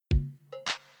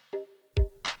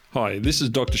Hi, this is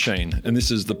Dr. Shane, and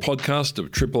this is the podcast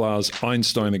of Triple R's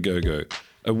Einstein A Go Go,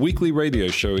 a weekly radio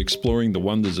show exploring the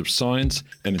wonders of science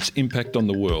and its impact on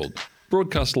the world,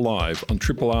 broadcast live on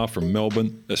Triple R from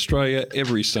Melbourne, Australia,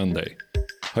 every Sunday.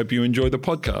 Hope you enjoy the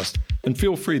podcast, and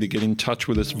feel free to get in touch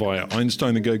with us via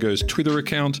Einstein A Go Go's Twitter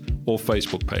account or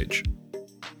Facebook page.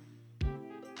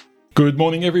 Good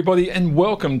morning, everybody, and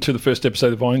welcome to the first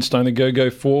episode of Einstein A Go Go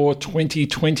for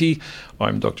 2020.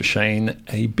 I'm Dr. Shane.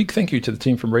 A big thank you to the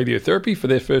team from Radiotherapy for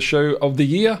their first show of the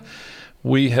year.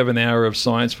 We have an hour of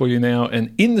science for you now,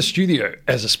 and in the studio,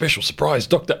 as a special surprise,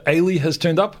 Dr. Ailey has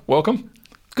turned up. Welcome.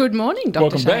 Good morning, Dr.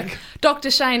 Welcome Shane. back. Dr.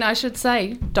 Shane, I should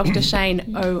say. Dr. Shane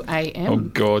OAM. Oh,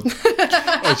 God.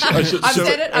 I should, I've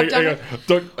said it. I've done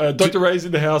it. Dr. Ray's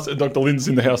in the house and Dr. Lynn's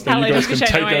in the house. Now Hello, you guys Dr. can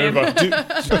Shane take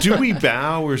OAM. over. Do we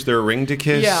bow, or is there a ring to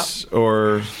kiss? Yeah.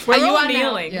 Or We're You all are now.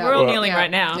 kneeling. Yeah. We're all Well, kneeling yeah.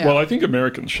 right now. Yeah. Well, I think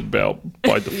Americans should bow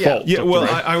by default. yeah, Dr. well,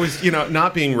 Ray. I was,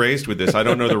 not being raised with this. I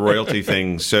don't know the royalty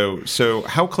thing. So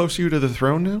how close are you to the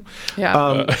throne now?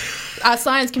 Yeah. Our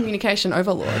science communication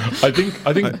overlord. I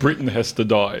think Britain has to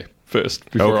die first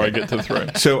before I get to the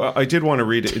throne. So I did want to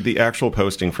read the actual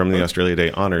posting from the Australia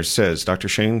Day Honours. Says Dr.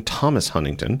 Shane Thomas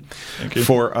Huntington, Thank you.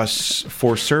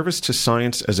 for service to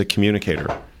science as a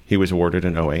communicator, he was awarded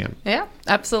an OAM. Yeah,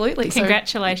 absolutely. So,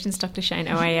 Congratulations, Dr. Shane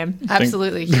OAM.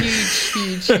 absolutely.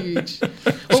 Huge.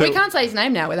 Well, we can't say his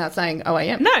name now without saying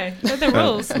OAM. No, they're the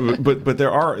rules. But there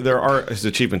are his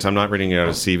achievements. I'm not reading it out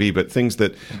of CV, but things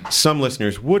that some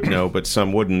listeners would know, but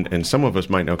some wouldn't, and some of us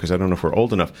might know because I don't know if we're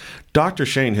old enough. Dr.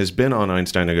 Shane has been on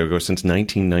Einstein A Go Go since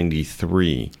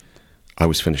 1993. I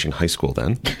was finishing high school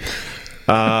then.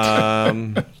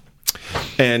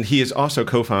 And he is also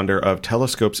co-founder of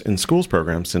Telescopes in Schools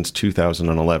program since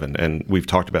 2011, and we've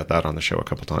talked about that on the show a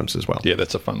couple times as well. Yeah,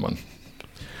 that's a fun one.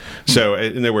 So,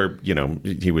 and there were,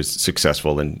 he was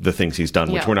successful in the things he's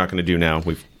done, which Yeah. we're not going to do now.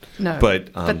 No.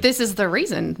 But this is the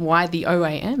reason why the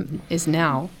OAM is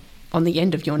now on the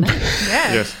end of your name.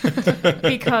 Yeah. yes,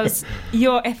 Because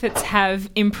your efforts have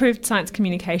improved science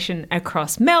communication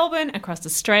across Melbourne, across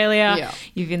Australia. Yeah.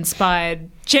 You've inspired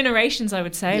generations, I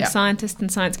would say, Yeah. of scientists and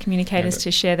science communicators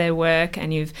to share their work,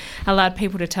 and you've allowed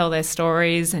people to tell their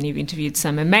stories, and you've interviewed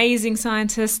some amazing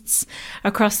scientists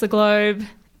across the globe,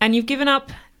 and you've given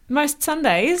up most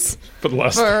Sundays. For the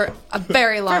last For a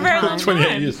very long time.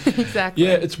 28 years. Exactly.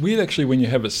 Yeah, it's weird actually when you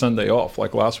have a Sunday off.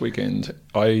 Like last weekend,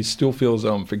 I still feel as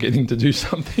though I'm forgetting to do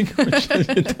something, which I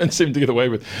don't seem to get away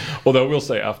with. Although I will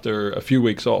say, after a few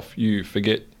weeks off, you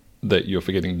forget that you're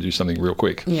forgetting to do something real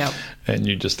quick. Yeah. And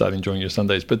you just start enjoying your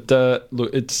Sundays. But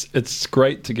look, it's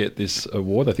great to get this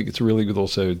award. I think it's really good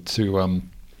also to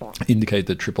indicate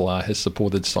that Triple R has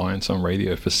supported science on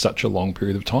radio for such a long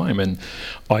period of time, and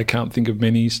I can't think of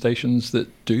many stations that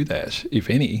do that, if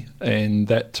any. And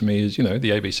that to me is, the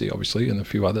ABC obviously and a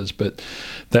few others, but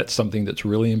that's something that's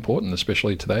really important,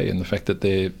 especially today, and the fact that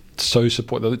they're so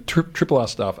supportive. The Triple R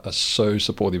staff are so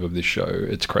supportive of this show.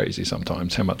 It's crazy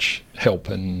sometimes how much help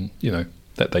and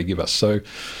that they give us. So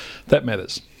that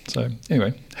matters. So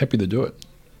anyway, happy to do it.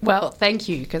 Well, thank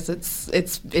you, because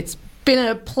it's been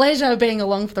a pleasure being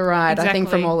along for the ride, I think,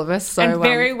 from all of us. So, and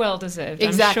very well deserved.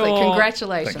 Exactly. I'm sure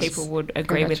Congratulations. people would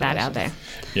agree with that out there.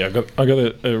 Yeah, I got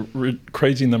a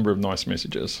crazy number of nice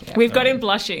messages. We've got him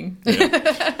blushing.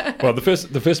 Well, the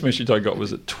first message I got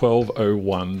was at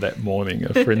 12:01 that morning.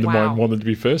 A friend of Wow. mine wanted to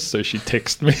be first, so she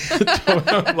texted me at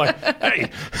 12. I'm like,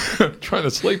 hey, I'm trying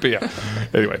to sleep here.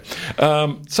 Anyway,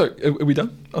 so are we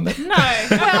done on that? No.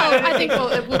 Well, I think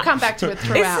we'll come back to it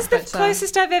throughout. This is the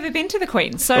closest I've ever been to the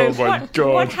Queen. So Oh my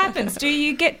God. what happens? Do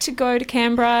you get to go to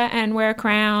Canberra and wear a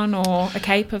crown or a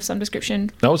cape of some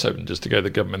description? I was hoping just to go to the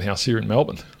Government House here in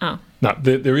Melbourne. Oh. No,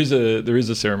 there is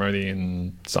a ceremony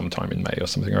in sometime in May or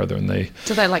something or other, and they.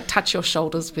 Do they touch your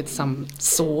shoulders with some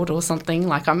sword or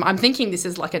something? I'm thinking this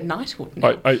is like a knighthood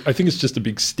now. I think it's just a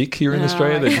big stick here in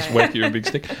Australia. They just whack you a big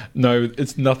stick. No,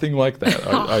 it's nothing like that.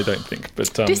 I don't think.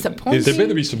 But Disappointing. there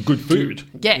better be some good food.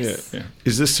 Yes. Yeah.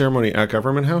 is this ceremony at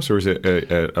Government House, or is it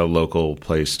a local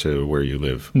place to where you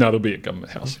live? No, it'll be at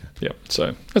Government House. Yeah,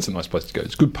 so that's a nice place to go.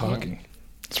 It's good parking.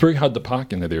 It's very hard to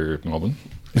park in that area of Melbourne,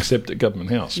 except at Government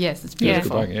House. Yes, it's Yeah.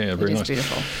 beautiful. Yeah, very It is nice.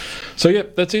 beautiful. So yeah,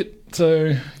 that's it.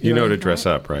 So You know to dress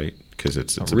up, right? Because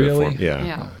it's a Really? bit form. Yeah.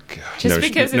 Yeah. Just No-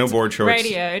 because no it's board shorts.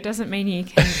 radio doesn't mean you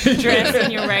can dress in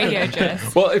your radio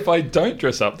dress. Well, if I don't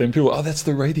dress up, then people, that's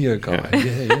the radio guy.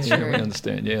 Yeah, we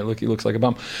understand. Yeah, look, he looks like a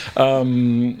bum.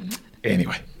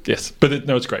 Anyway, Yes, but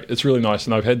it's great. It's really nice,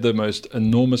 and I've had the most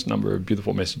enormous number of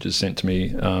beautiful messages sent to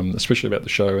me, especially about the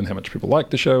show and how much people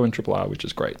like the show and Triple R, which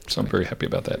is great. So I'm very happy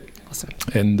about that. Awesome.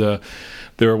 And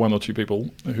there are 1 or 2 people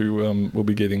who will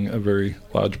be getting a very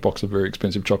large box of very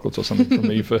expensive chocolates or something from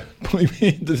me for putting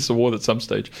me into this award at some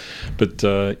stage. But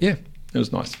yeah, it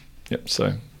was nice. Yep.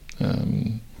 So.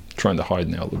 Trying to hide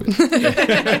now a little bit.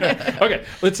 Okay,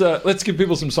 let's give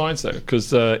people some science though,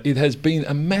 because it has been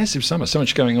a massive summer, so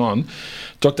much going on.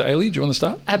 Dr. Ailey, do you want to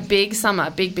start? A big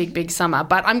summer, big summer.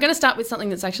 But I'm going to start with something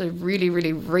that's actually really,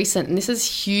 really recent, and this is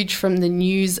huge from the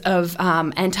news of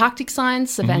Antarctic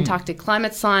science, of Antarctic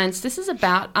climate science. This is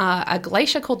about a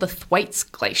glacier called the Thwaites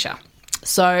Glacier.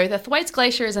 So the Thwaites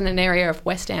Glacier is in an area of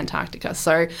West Antarctica.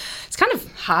 So it's kind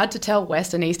of hard to tell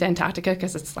West and East Antarctica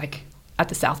because it's like at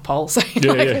the South Pole, so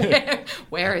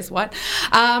where is what?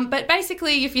 But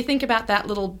basically, if you think about that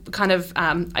little kind of,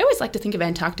 I always like to think of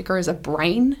Antarctica as a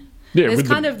brain. Yeah, there's with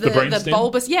kind of the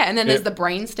bulbous, and then there's Yep. the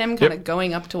brain stem kind of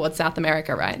going up towards South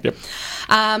America, right?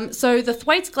 Yep. So the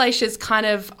Thwaites Glacier is kind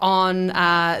of on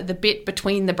the bit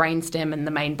between the brain stem and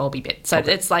the main bulby bit. So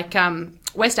it's like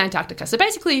West Antarctica. So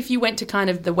basically, if you went to kind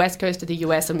of the west coast of the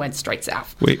US and went straight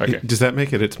south. Wait, Okay. does that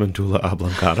make it its medulla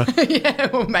oblongata? Yeah,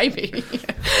 well, maybe.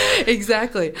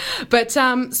 Exactly. But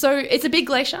so it's a big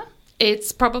glacier.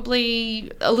 It's probably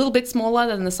a little bit smaller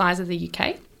than the size of the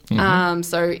UK.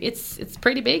 So it's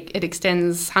pretty big. It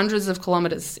extends hundreds of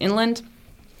kilometres inland.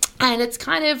 And it's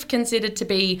kind of considered to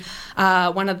be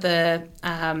one of the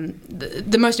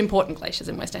most important glaciers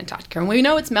in West Antarctica. And we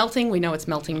know it's melting. We know it's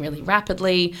melting really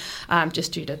rapidly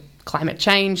just due to climate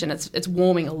change, and it's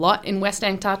warming a lot in West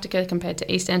Antarctica compared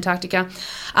to East Antarctica.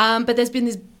 But there's been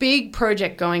this big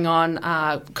project going on,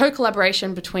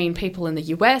 co-collaboration between people in the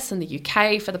US and the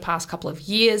UK for the past couple of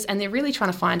years, and they're really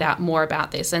trying to find out more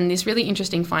about this. And this really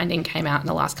interesting finding came out in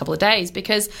the last couple of days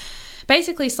because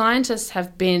basically, scientists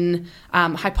have been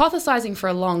hypothesizing for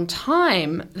a long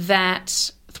time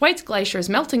that Thwaites Glacier is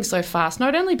melting so fast,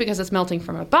 not only because it's melting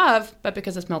from above, but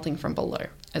because it's melting from below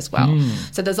as well.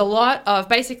 So there's a lot of,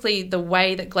 basically the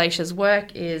way that glaciers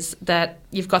work is that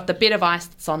you've got the bit of ice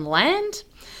that's on land,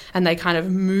 and they kind of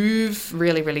move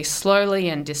really, really slowly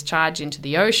and discharge into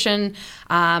the ocean.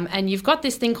 And you've got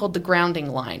this thing called the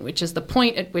grounding line, which is the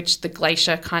point at which the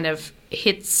glacier kind of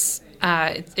hits,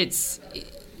 it's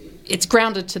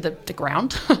grounded to the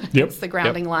ground. Yep. It's the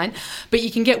grounding line. But you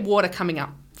can get water coming up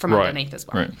from underneath as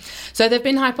well. Right. So they've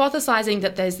been hypothesizing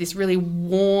that there's this really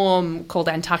warm, called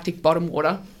Antarctic bottom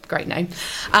water, great name.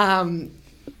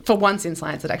 For once in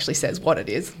science, it actually says what it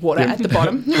is, water at the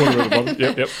bottom. Water at the bottom.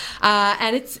 Yep.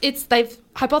 And they've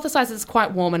hypothesized it's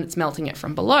quite warm and it's melting it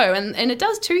from below. And it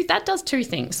does two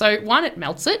things. So one, it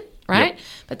melts it. Right? Yep.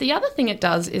 But the other thing it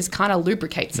does is kind of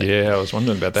lubricates it. Yeah, I was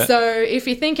wondering about that. So if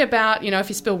you think about, if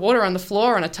you spill water on the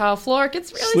floor, on a tile floor, it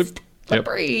gets really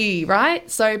slippery, right?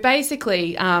 So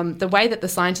basically, the way that the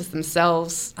scientists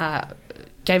themselves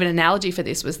gave an analogy for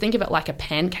this was, think of it like a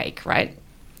pancake, right?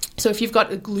 So if you've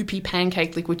got a gloopy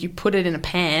pancake liquid, you put it in a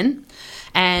pan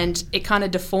and it kind of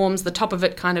deforms, the top of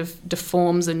it kind of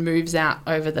deforms and moves out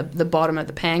over the bottom of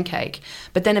the pancake.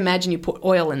 But then imagine you put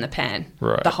oil in the pan.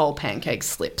 Right. The whole pancake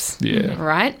slips. Yeah.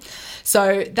 Right?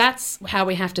 So that's how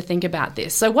we have to think about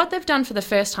this. So what they've done for the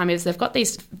first time is they've got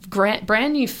these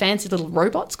brand new fancy little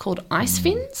robots called ice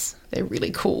fins. They're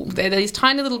really cool. They're these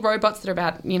tiny little robots that are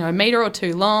about, a metre or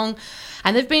two long.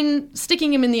 And they've been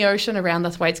sticking them in the ocean around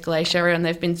the Thwaites Glacier, and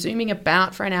they've been zooming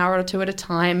about for an hour or two at a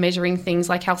time, measuring things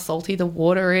like how salty the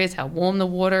water is, how warm the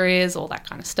water is, all that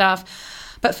kind of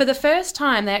stuff. But for the first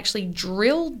time, they actually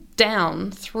drilled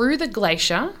down through the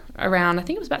glacier around, I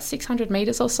think it was about 600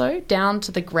 metres or so, down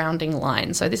to the grounding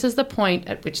line. So this is the point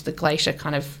at which the glacier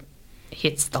kind of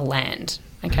hits the land,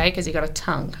 okay, because you've got a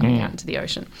tongue coming out into the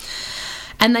ocean.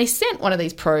 And they sent one of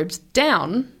these probes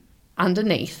down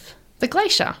underneath the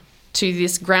glacier to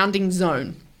this grounding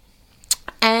zone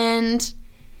and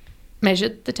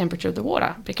measured the temperature of the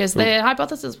water, because their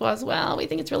hypothesis was, well, we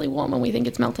think it's really warm and we think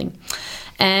it's melting.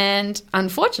 And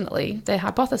unfortunately, their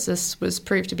hypothesis was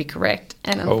proved to be correct.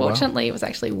 And unfortunately, it was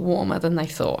actually warmer than they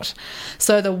thought.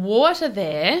 So the water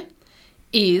there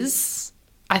is,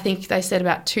 I think they said,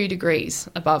 about 2 degrees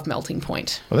above melting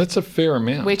point. Well, that's a fair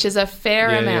amount. Which is a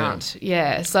fair amount.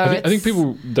 Yeah. So I think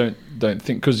people don't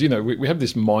think, because, we have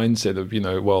this mindset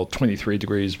of, 23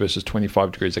 degrees versus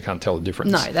 25 degrees, I can't tell the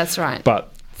difference. No, that's right.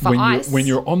 But when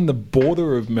you're on the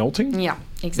border of melting, yeah,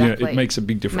 exactly, it makes a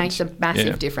big difference. Makes a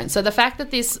massive difference. So the fact that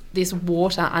this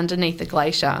water underneath the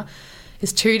glacier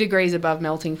is 2 degrees above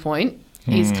melting point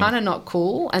is kind of not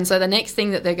cool. And so the next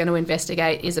thing that they're going to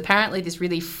investigate is, apparently this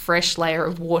really fresh layer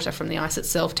of water from the ice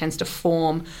itself tends to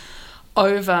form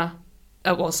over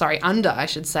under, I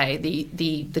should say,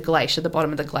 the glacier, the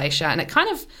bottom of the glacier, and it kind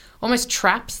of almost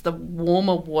traps the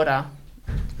warmer water.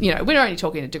 You know, we're only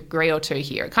talking a degree or two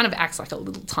here. It kind of acts like a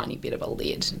little tiny bit of a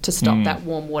lid to stop that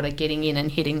warm water getting in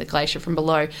and hitting the glacier from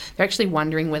below. They're actually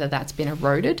wondering whether that's been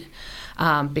eroded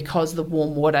because the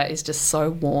warm water is just so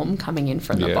warm coming in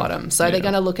from the bottom. So they're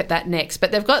going to look at that next.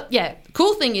 But they've got,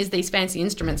 cool thing is these fancy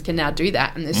instruments can now do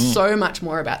that, and there's so much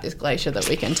more about this glacier that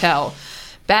we can tell.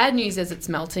 Bad news is it's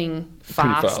melting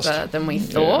faster than we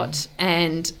thought,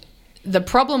 and the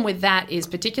problem with that is,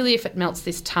 particularly if it melts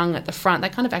this tongue at the front,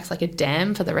 that kind of acts like a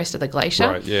dam for the rest of the glacier.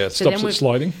 Right, yeah, it stops it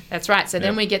sliding. That's right. So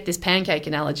then we get this pancake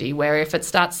analogy where if it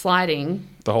starts sliding...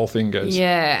 the whole thing goes.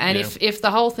 Yeah, and if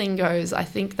the whole thing goes, I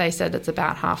think they said it's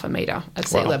about 0.5 metre of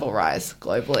sea level rise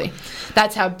globally.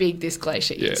 That's how big this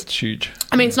glacier is. Yeah, it's huge.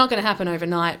 I mean, it's not going to happen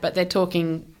overnight, but they're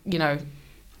talking,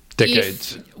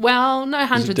 decades.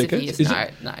 Hundreds of years.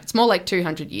 No, it's more like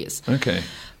 200 years. Okay.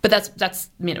 But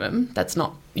that's minimum. That's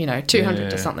not,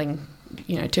 200 to something,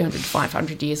 200 to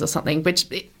 500 years or something, which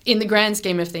in the grand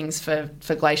scheme of things for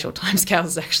glacial timescales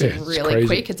is actually really crazy.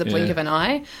 quick. It's a blink of an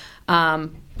eye.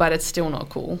 But it's still not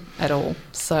cool at all.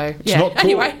 So, not cool.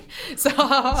 Anyway. So,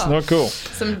 it's not cool.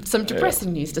 Some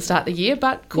depressing news to start the year,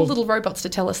 but cool little robots to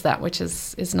tell us that, which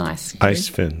is nice. Ice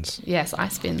fins. Yes,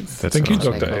 ice fins. Thank you,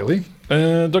 Dr. Haley.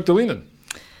 Dr. Lennon.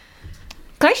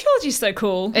 Glaciology is so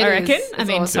cool, I reckon. It's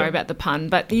awesome. Sorry about the pun,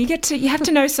 but you have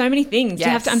to know so many things. Yes.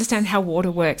 You have to understand how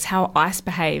water works, how ice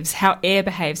behaves, how air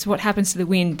behaves, what happens to the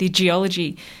wind, the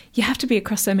geology. You have to be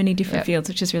across so many different fields,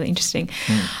 which is really interesting.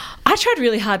 I tried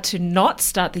really hard to not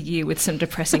start the year with some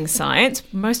depressing science.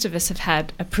 Most of us have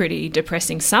had a pretty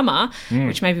depressing summer,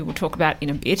 which maybe we'll talk about in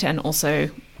a bit, and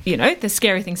also, there's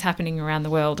scary things happening around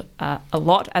the world a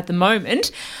lot at the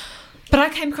moment. But I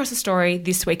came across a story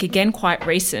this week, again quite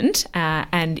recent,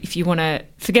 and if you want to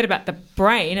forget about the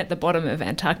brain at the bottom of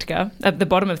Antarctica, at the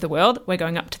bottom of the world, we're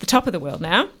going up to the top of the world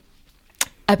now,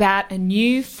 about a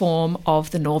new form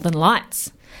of the Northern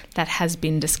Lights that has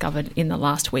been discovered in the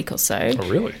last week or so. Oh,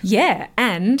 really? Yeah,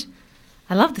 and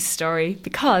I love this story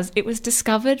because it was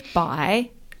discovered by...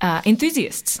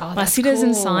 enthusiasts, by sitters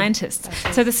and scientists.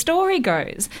 So the story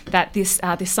goes that this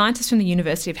scientist from the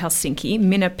University of Helsinki,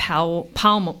 Minna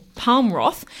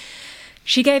Palmroth,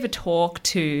 she gave a talk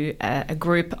to a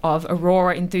group of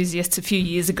aurora enthusiasts a few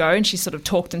years ago, and she sort of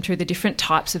talked them through the different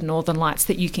types of northern lights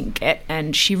that you can get,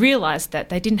 and she realised that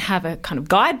they didn't have a kind of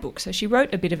guidebook, so she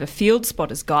wrote a bit of a field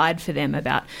spotter's guide for them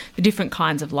about the different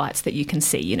kinds of lights that you can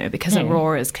see, because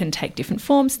auroras can take different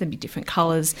forms, there can be different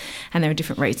colours, and there are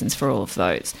different reasons for all of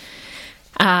those.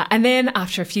 And then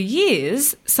after a few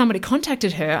years, somebody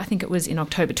contacted her, I think it was in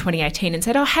October 2018, and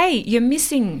said, "Oh, hey, you're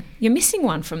missing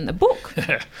one from the book."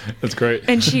 That's great.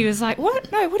 And she was like,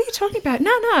 "What? No, what are you talking about?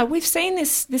 No, we've seen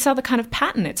this other kind of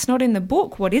pattern. It's not in the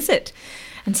book. What is it?"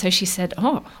 And so she said,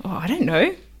 oh, I don't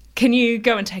know. Can you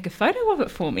go and take a photo of it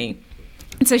for me?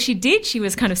 And so she did. She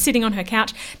was kind of sitting on her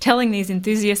couch telling these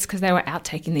enthusiasts, because they were out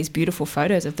taking these beautiful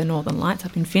photos of the Northern Lights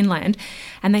up in Finland,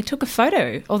 and they took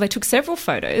they took several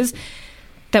photos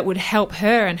that would help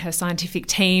her and her scientific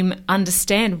team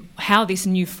understand how this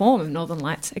new form of Northern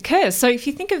Lights occurs. So if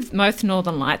you think of most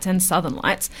Northern Lights and Southern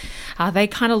Lights, they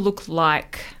kind of look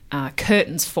like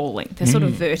curtains falling. They're sort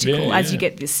of vertical as you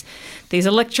get these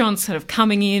electrons sort of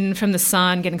coming in from the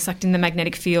sun, getting sucked in the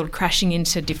magnetic field, crashing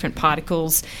into different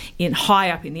particles high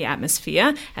up in the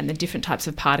atmosphere, and the different types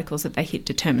of particles that they hit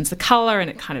determines the colour, and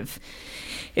it kind of...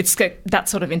 It's got that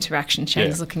sort of interaction.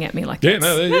 Shane's looking at me like you're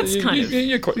close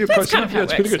enough. Yeah,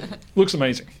 it's pretty good. Looks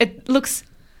amazing. It looks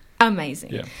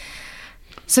amazing. Yeah.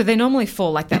 So they normally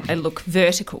fall like that. They look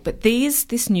vertical. But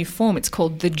this new form, it's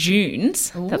called the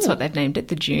dunes. Ooh. That's what they've named it,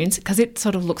 the dunes, because it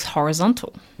sort of looks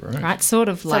horizontal. Right? Sort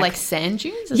of like sand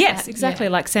dunes? Yes, exactly,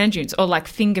 like sand dunes, or like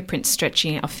fingerprints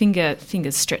stretching out, or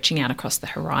fingers stretching out across the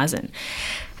horizon.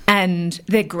 And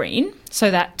they're green,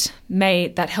 so that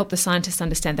help the scientists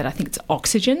understand that I think it's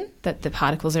oxygen that the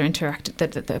particles are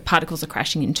that the particles are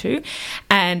crashing into,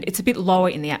 and it's a bit lower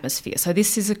in the atmosphere. So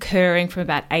this is occurring from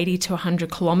about 80 to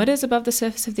 100 kilometres above the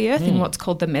surface of the Earth in what's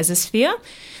called the mesosphere.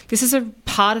 This is a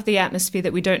part of the atmosphere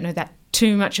that we don't know that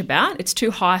too much about. It's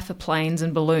too high for planes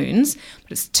and balloons,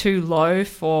 but it's too low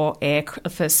for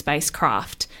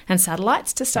spacecraft and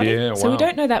satellites to study. Yeah, wow. So we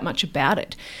don't know that much about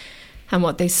it. And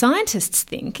what these scientists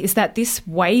think is that this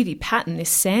wavy pattern, this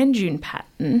sand dune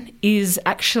pattern, is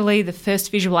actually the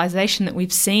first visualisation that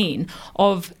we've seen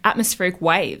of atmospheric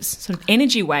waves, sort of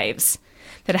energy waves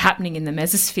that are happening in the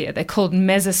mesosphere. They're called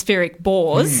mesospheric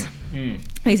bores,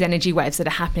 these energy waves that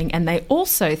are happening. And they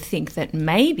also think that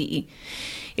maybe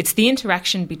it's the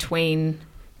interaction between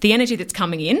the energy that's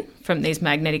coming in from these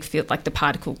magnetic fields, like the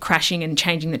particle crashing and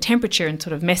changing the temperature and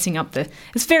sort of messing up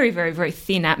it's very, very, very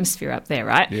thin atmosphere up there,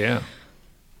 right? Yeah.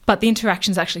 But the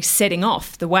interaction's actually setting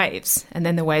off the waves, and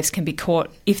then the waves can be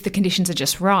caught, if the conditions are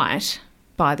just right,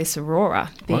 by this aurora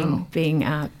being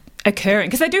occurring.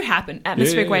 Because they do happen.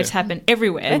 Atmospheric waves happen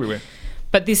everywhere.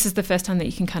 But this is the first time that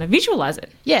you can kind of visualise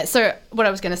it. Yeah, so what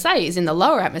I was going to say is in the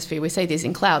lower atmosphere, we see these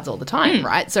in clouds all the time,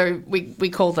 right? So we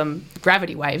call them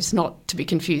gravity waves, not to be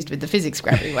confused with the physics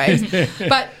gravity waves.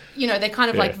 But, they're kind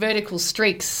of like vertical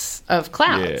streaks of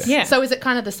clouds. Yeah. So is it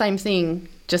kind of the same thing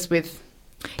just with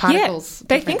particles? Yeah,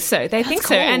 they think so. They think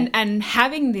so. And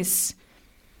having this,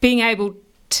 being able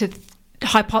to,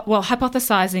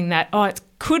 hypothesising that, it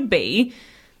could be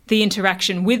the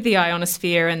interaction with the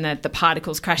ionosphere and the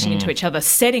particles crashing into each other,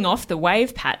 setting off the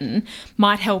wave pattern,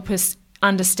 might help us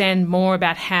understand more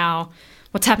about how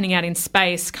what's happening out in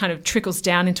space kind of trickles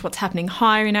down into what's happening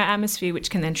higher in our atmosphere, which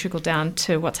can then trickle down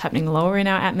to what's happening lower in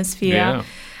our atmosphere.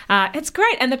 Yeah. It's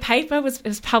great. And the paper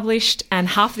was published, and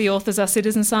half the authors are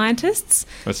citizen scientists.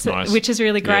 That's nice. Which is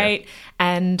really great. Yeah.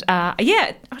 And,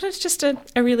 it's just a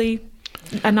really...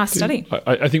 a nice study.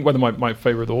 I think one of my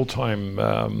favourite all-time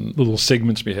little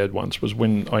segments we had once was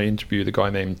when I interviewed a guy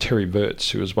named Terry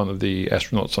Virts, who was one of the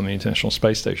astronauts on the International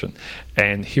Space Station,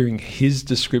 and hearing his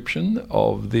description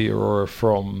of the aurora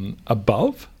from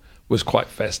above was quite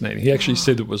fascinating. He actually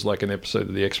said it was like an episode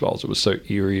of the X-Files. It was so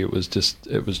eerie. It was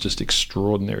just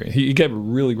extraordinary. He gave a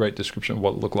really great description of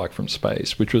what it looked like from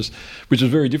space, which was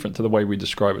very different to the way we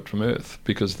describe it from Earth,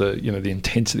 because the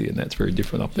intensity in that's very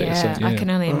different up there. Yeah, So, I can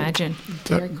only imagine.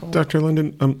 Very cool. Dr.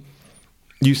 Linden,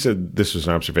 you said this was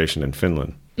an observation in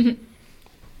Finland. Mm-hmm.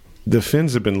 The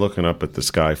Finns have been looking up at the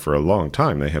sky for a long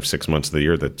time. They have 6 months of the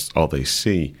year that's all they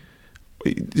see.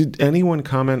 Did anyone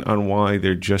comment on why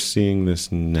they're just seeing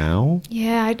this now?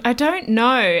 Yeah, I don't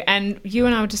know. And you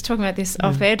and I were just talking about this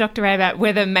off air, Dr. Ray, about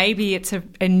whether maybe it's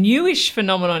a newish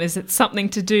phenomenon. Is it something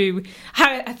to do...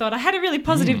 I thought I had a really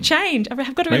positive change.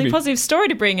 I've got a really positive story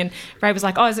to bring. And Ray was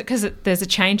like, is it because there's a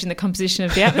change in the composition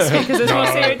of the atmosphere because there's more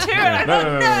CO2? And I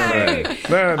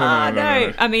thought,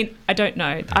 no. I mean, I don't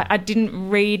know. I didn't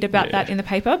read about that in the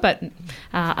paper, but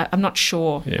I'm not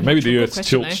sure. Yeah, maybe the Earth's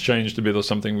tilt's changed a bit or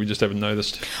something. We just haven't noticed.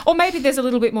 Or maybe there's a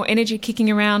little bit more energy kicking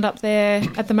around up there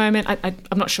at the moment.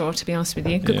 I'm not sure, to be honest with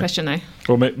you. Good question, though.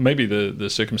 Or maybe the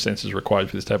circumstances required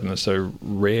for this to happen are so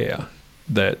rare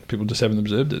that people just haven't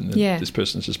observed it. And this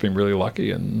person's just been really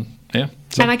lucky. And So.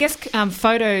 And I guess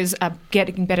photos are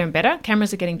getting better and better.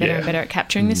 Cameras are getting better and better at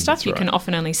capturing this stuff. You can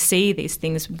often only see these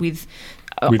things with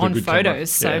on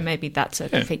photos. So maybe that's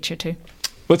a feature too.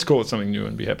 Let's call it something new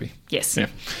and be happy. Yes. Yeah.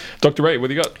 Dr. Ray, what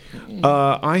do you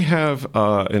got? I have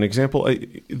an example.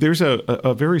 There's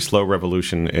a very slow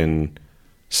revolution in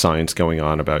science going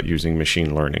on about using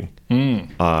machine learning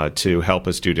to help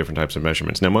us do different types of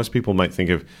measurements. Now, most people might think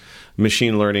of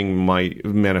machine learning might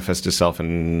manifest itself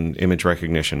in image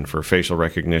recognition for facial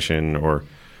recognition or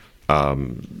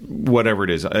whatever it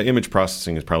is. Image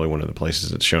processing is probably one of the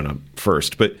places it's shown up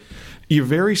first. But you're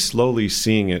very slowly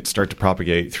seeing it start to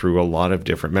propagate through a lot of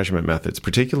different measurement methods,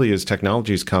 particularly as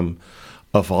technologies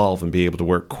evolve and be able to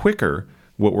work quicker.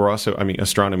 What we're also,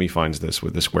 astronomy finds this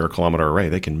with the square kilometer array.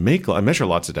 They can measure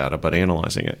lots of data, but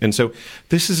analyzing it. And so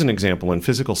this is an example in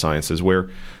physical sciences where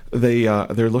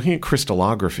they're looking at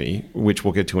crystallography, which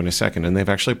we'll get to in a second, and they've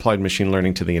actually applied machine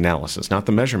learning to the analysis, not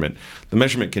the measurement. The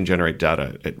measurement can generate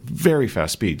data at very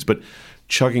fast speeds, but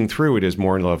chugging through it is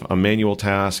more of a manual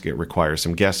task. It requires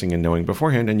some guessing and knowing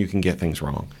beforehand, and you can get things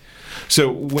wrong.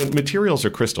 So when materials are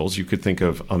crystals, you could think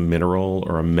of a mineral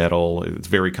or a metal. It's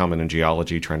very common in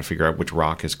geology, trying to figure out which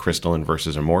rock is crystalline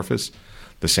versus amorphous.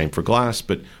 The same for glass,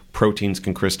 but proteins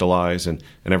can crystallize, and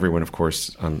everyone, of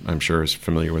course, I'm sure is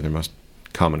familiar with their most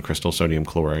common crystal, sodium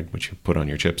chloride, which you put on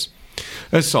your chips,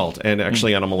 as salt. And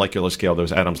actually, on a molecular scale,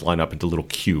 those atoms line up into little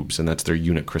cubes, and that's their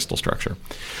unit crystal structure.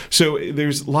 So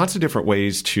there's lots of different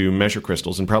ways to measure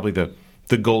crystals, and probably the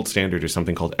gold standard is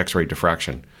something called X-ray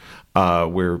diffraction,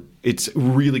 where it's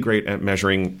really great at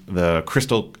measuring the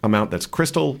crystal amount that's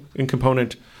crystal in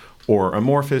component or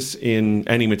amorphous in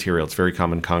any material. It's very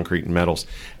common in concrete and metals.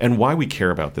 And why we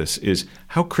care about this is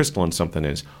how crystalline something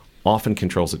is often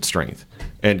controls its strength.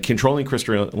 And controlling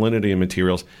crystallinity in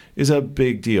materials is a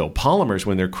big deal. Polymers,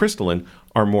 when they're crystalline,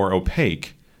 are more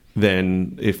opaque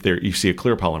than if you see a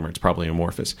clear polymer. It's probably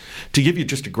amorphous. To give you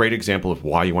just a great example of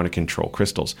why you want to control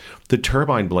crystals, the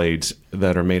turbine blades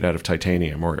that are made out of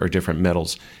titanium or different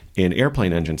metals in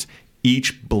airplane engines,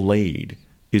 each blade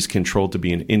is controlled to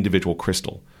be an individual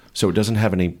crystal. so it doesn't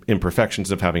have any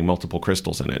imperfections of having multiple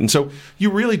crystals in it. And so you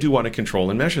really do want to control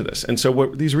and measure this. And so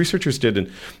what these researchers did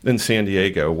in San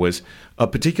Diego was a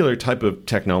particular type of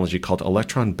technology called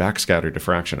electron backscatter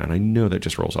diffraction. And I know that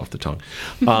just rolls off the tongue.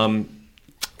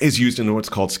 Is used in what's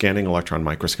called scanning electron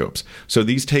microscopes. So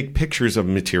these take pictures of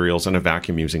materials in a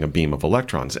vacuum using a beam of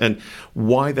electrons. And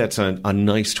why that's a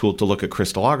nice tool to look at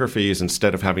crystallography is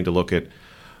instead of having to look at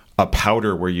a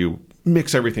powder where you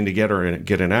mix everything together and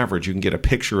get an average, you can get a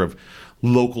picture of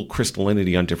local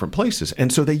crystallinity on different places.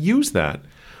 And so they use that.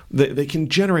 They can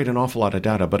generate an awful lot of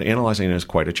data, but analyzing it is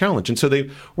quite a challenge. And so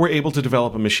they were able to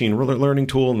develop a machine learning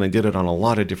tool, and they did it on a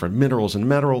lot of different minerals and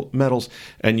metals,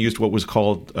 and used what was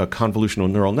called a convolutional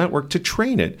neural network to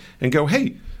train it and go,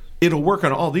 hey, it'll work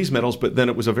on all these metals, but then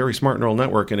it was a very smart neural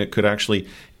network, and it could actually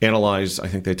analyze, I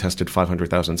think they tested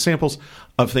 500,000 samples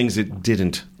of things it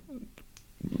didn't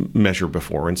measure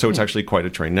before. And so it's actually quite a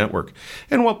trained network.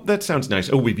 And well, that sounds nice.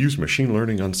 Oh, we've used machine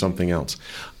learning on something else.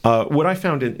 What I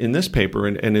found in this paper,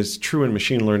 and is true in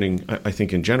machine learning, I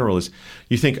think in general, is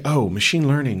you think, oh, machine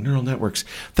learning, neural networks,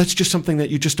 that's just something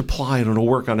that you just apply and it'll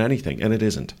work on anything. And it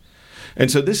isn't. And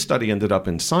so this study ended up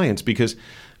in Science because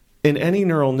in any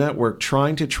neural network,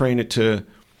 trying to train it to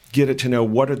get it to know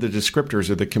what are the descriptors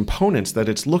or the components that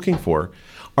it's looking for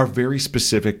are very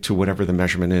specific to whatever the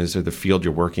measurement is or the field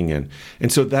you're working in.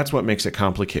 And so that's what makes it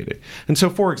complicated. And so,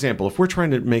 for example, if we're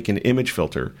trying to make an image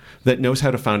filter that knows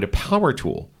how to find a power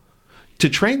tool, to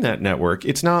train that network,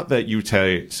 it's not that you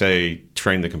say,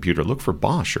 train the computer, look for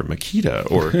Bosch or Makita,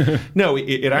 or no,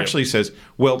 it actually says,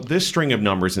 well, this string of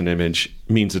numbers in image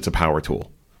means it's a power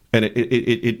tool. And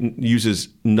it uses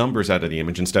numbers out of the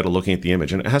image instead of looking at the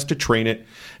image. And it has to train it,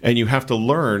 and you have to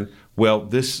learn, well,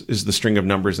 this is the string of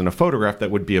numbers in a photograph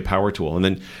that would be a power tool. And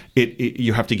then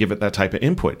you have to give it that type of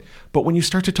input. But when you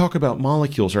start to talk about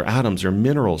molecules or atoms or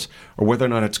minerals, or whether or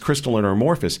not it's crystalline or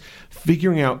amorphous,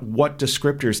 figuring out what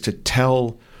descriptors to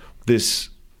tell this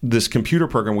computer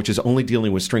program, which is only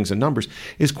dealing with strings and numbers,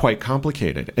 is quite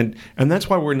complicated. And that's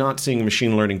why we're not seeing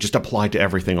machine learning just applied to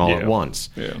everything all at once.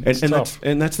 Yeah,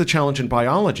 and that's the challenge in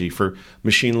biology for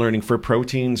machine learning for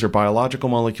proteins or biological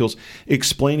molecules,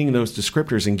 explaining those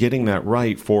descriptors and getting that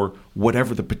right for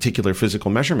whatever the particular physical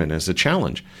measurement is a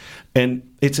challenge. And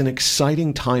it's an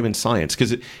exciting time in science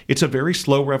because it's a very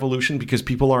slow revolution because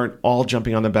people aren't all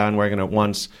jumping on the bandwagon at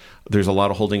once. There's a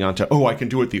lot of holding on to, oh, I can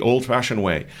do it the old-fashioned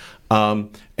way.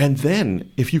 And then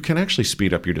if you can actually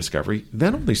speed up your discovery,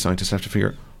 then all these scientists have to figure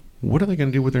out, what are they going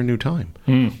to do with their new time?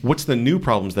 What's the new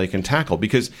problems they can tackle?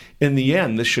 Because in the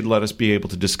end, this should let us be able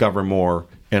to discover more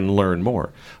and learn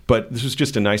more. But this was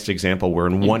just a nice example where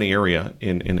in one area,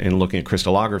 in looking at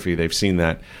crystallography, they've seen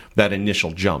that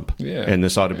initial jump. Yeah. And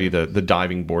this ought to be the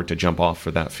diving board to jump off for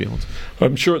that field.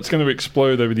 I'm sure it's going to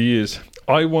explode over the years.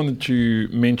 I wanted to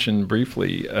mention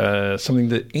briefly something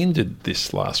that ended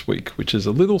this last week, which is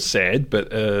a little sad,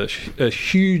 but a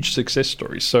huge success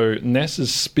story. So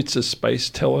NASA's Spitzer Space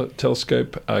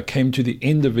Telescope came to the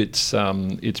end of its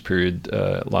period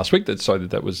last week. They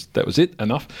decided that was it,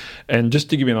 enough. And just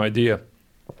to give you an idea,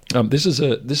 this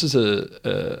is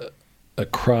a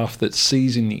craft that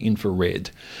sees in the infrared.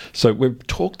 So we've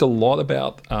talked a lot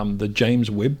about the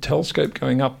James Webb Telescope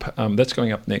going up. That's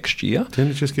going up next year.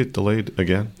 Didn't it just get delayed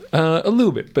again? A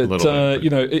little bit, but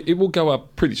it will go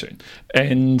up pretty soon.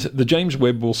 And the James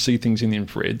Webb will see things in the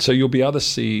infrared. So you'll be able to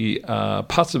see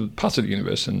parts of the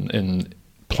universe and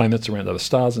planets around other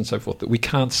stars and so forth that we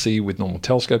can't see with normal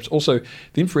telescopes. Also,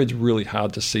 the infrared's really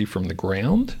hard to see from the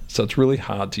ground, so it's really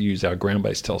hard to use our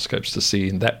ground-based telescopes to see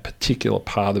in that particular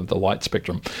part of the light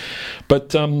spectrum.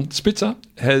 But Spitzer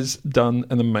has done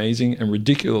an amazing and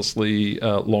ridiculously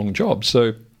long job. So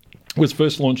it was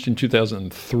first launched in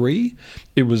 2003.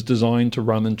 It was designed to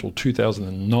run until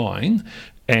 2009,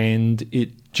 and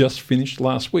it just finished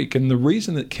last week. And the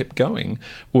reason it kept going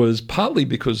was partly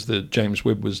because the James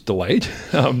Webb was delayed.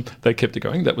 They kept it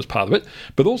going. That was part of it.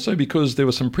 But also because there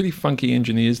were some pretty funky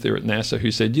engineers there at NASA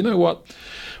who said, you know what?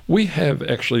 We have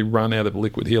actually run out of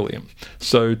liquid helium.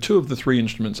 So 2 of the 3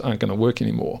 instruments aren't going to work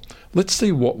anymore. Let's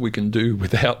see what we can do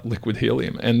without liquid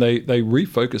helium. And they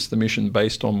refocused the mission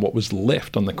based on what was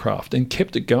left on the craft and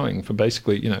kept it going for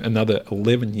basically another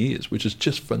 11 years, which is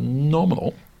just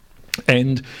phenomenal.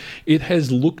 And it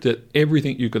has looked at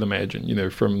everything you could imagine,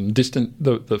 from distant,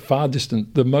 the far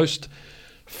distant, the most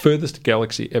furthest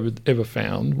galaxy ever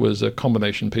found was a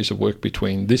combination piece of work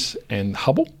between this and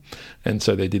Hubble. And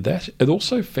so they did that. It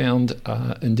also found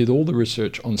and did all the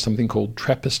research on something called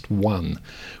TRAPPIST-1,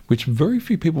 which very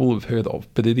few people will have heard of,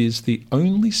 but it is the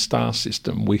only star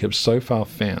system we have so far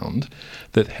found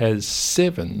that has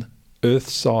 7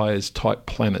 Earth-sized type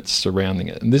planets surrounding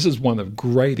it. And this is one of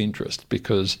great interest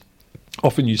because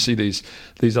often you see these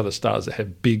other stars that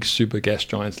have big super gas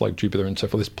giants like Jupiter and so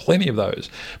forth. There's plenty of those.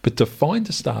 But to find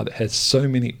a star that has so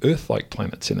many Earth-like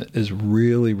planets in it is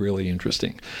really, really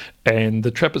interesting. And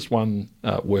the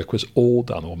TRAPPIST-1 work was all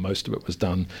done, or most of it was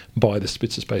done, by the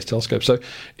Spitzer Space Telescope. So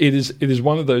it is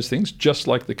one of those things, just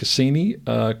like the Cassini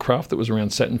craft that was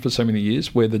around Saturn for so many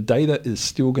years, where the data is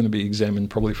still going to be examined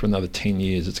probably for another 10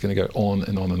 years. It's going to go on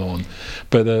and on and on.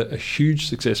 But a huge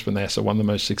success for NASA, one of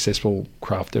the most successful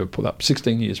craft ever put up,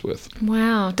 16 years worth.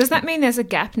 Wow. Does that mean there's a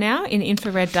gap now in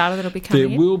infrared data that'll be coming in?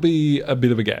 There will be a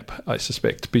bit of a gap, I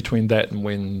suspect, between that and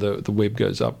when the Webb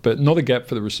goes up, but not a gap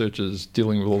for the researchers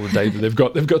dealing with all the data they've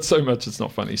got. They've got so much, it's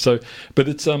not funny. So, but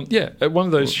it's one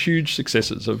of those huge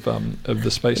successes of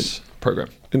the space program.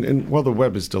 And while the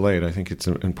Webb is delayed, I think it's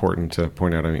important to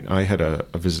point out, I mean, I had a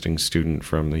visiting student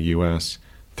from the U.S.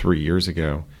 3 years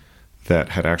ago that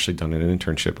had actually done an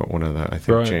internship at one of the, I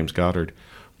think, James Goddard,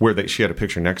 where she had a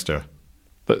picture next to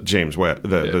James Webb,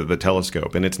 the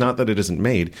telescope. And it's not that it isn't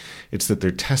made, it's that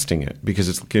they're testing it because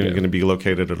it's going to be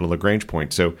located at a Lagrange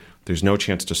point. So there's no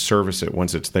chance to service it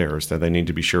once it's there, so they need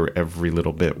to be sure every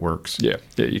little bit works. Yeah,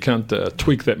 you can't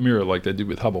tweak that mirror like they did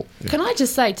with Hubble. Can I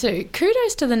just say, too,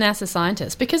 kudos to the NASA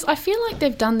scientists, because I feel like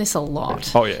they've done this a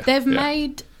lot. Oh, yeah. They've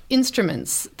made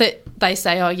instruments that they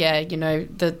say,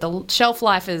 the shelf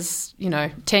life is,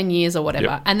 10 years or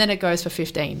whatever, and then it goes for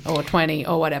 15 or 20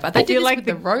 or whatever. They did this with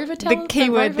the rover The key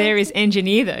word there is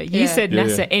engineer, though. You said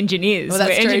NASA engineers. Well,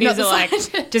 that's where true. engineers are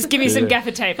like, just give me some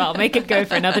gaffer tape, I'll make it go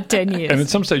for another 10 years. And at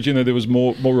some stage, there was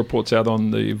more reports out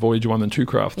on the Voyager 1 and 2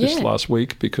 craft this last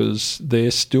week because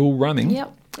they're still running.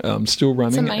 Yep. Still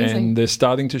running, and they're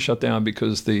starting to shut down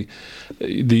because the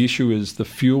issue is the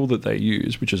fuel that they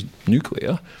use, which is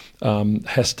nuclear,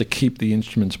 has to keep the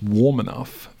instruments warm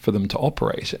enough for them to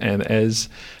operate, and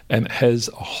it has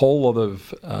a whole lot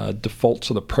of default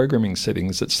sort of programming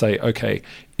settings that say, okay,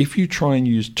 if you try and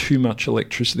use too much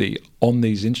electricity on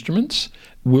these instruments,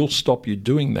 we'll stop you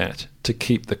doing that to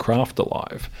keep the craft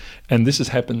alive. And this has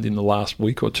happened in the last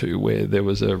week or two where there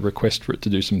was a request for it to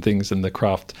do some things and the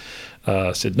craft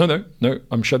said, no,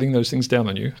 I'm shutting those things down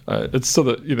on you. It's sort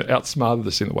of, outsmarted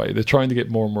us in a way. They're trying to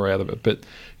get more and more out of it, but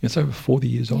it's over 40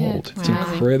 years old. It's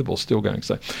incredible, still going.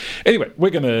 So anyway, we're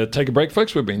going to take a break,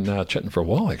 folks. We've been chatting for a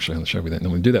while, actually, on the show. We don't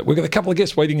normally do that. We've got a couple of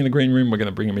guests waiting in the green room. We're going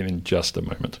to bring them in just a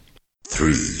moment.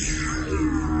 3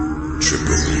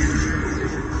 triple.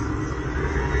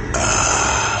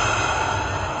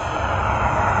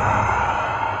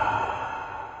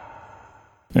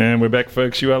 And we're back,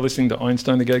 folks. You are listening to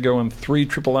Einstein A Go Go on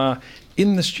 3RRR.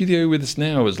 In the studio with us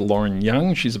now is Lauren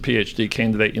Young. She's a PhD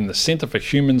candidate in the Centre for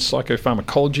Human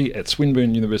Psychopharmacology at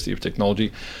Swinburne University of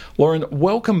Technology. Lauren,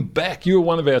 welcome back. You were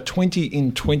one of our 20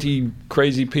 in 20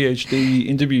 crazy PhD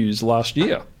interviews last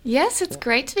year. Yes, it's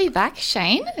great to be back,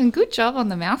 Shane, and good job on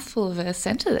the mouthful of a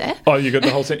centre there. Oh, you got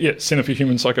the whole centre? Yeah, Centre for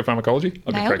Human Psychopharmacology.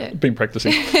 I've been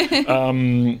practicing.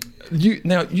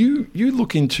 You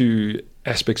look into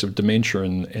aspects of dementia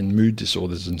and mood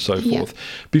disorders and so forth.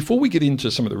 Before we get into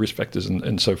some of the risk factors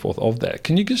and so forth of that,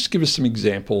 can you just give us some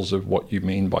examples of what you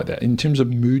mean by that in terms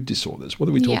of mood disorders? What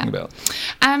are we talking about?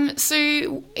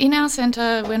 So in our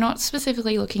centre, we're not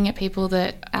specifically looking at people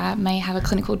that may have a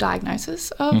clinical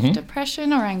diagnosis of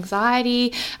depression or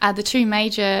anxiety. The two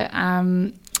major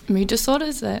mood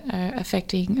disorders that are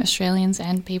affecting Australians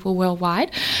and people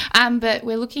worldwide. But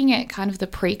we're looking at kind of the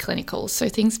preclinical, so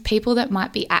people that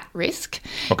might be at risk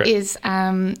is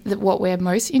what we're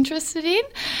most interested in.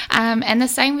 And the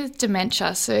same with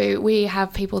dementia. So we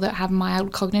have people that have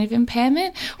mild cognitive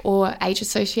impairment or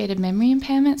age-associated memory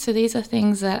impairment. So these are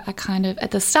things that are kind of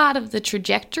at the start of the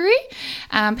trajectory.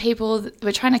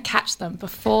 We're trying to catch them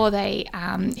before they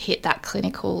hit that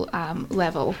clinical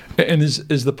level. And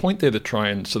is the point there to try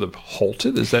and sort of halt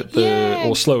it? Is that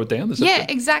or slow it down?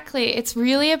 Exactly. It's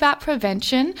really about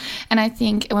prevention. And I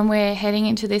think when we're heading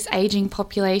into this aging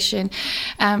population,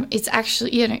 it's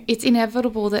actually, it's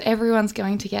inevitable that everyone's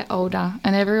going to get older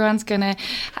and everyone's going to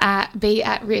be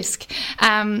at risk.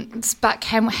 But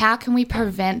how can we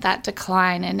prevent that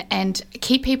decline and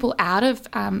keep people out of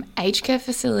aged care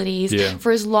facilities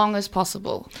for as long as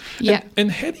possible? Yeah.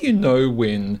 And how do you know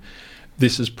when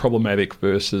this is problematic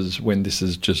versus when this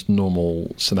is just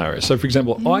normal scenario? So, for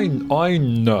example, I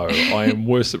know I am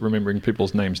worse at remembering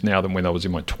people's names now than when I was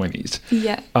in my 20s.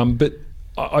 Yeah. But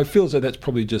I feel as though that's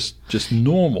probably just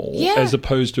normal, as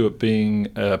opposed to it being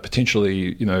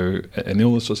potentially, an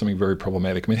illness or something very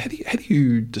problematic. I mean, how do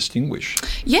you distinguish?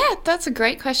 Yeah, that's a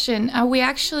great question. We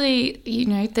actually,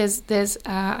 there's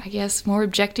I guess more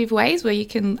objective ways where you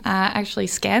can actually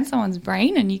scan someone's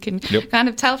brain and you can kind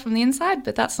of tell from the inside,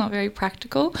 but that's not very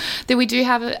practical. Then we do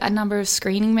have a number of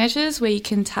screening measures where you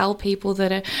can tell people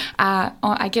that are,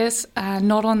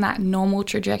 not on that normal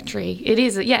trajectory. It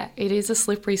is a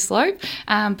slippery slope,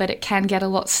 but it can get a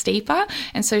lot steeper.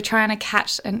 And so trying to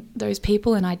catch those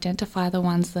people and identify the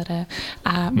ones that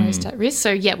are most at risk.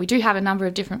 So, we do have a number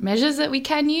of different measures that we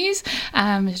can use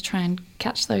to try and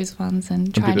catch those ones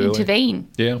and try and intervene.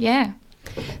 Yeah.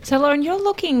 So, Lauren, you're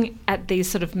looking at these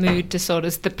sort of mood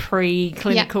disorders, the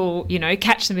pre-clinical,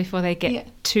 catch them before they get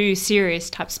too serious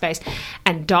type space,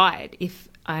 and diet, if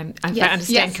I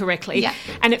understand correctly. Yeah.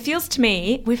 And it feels to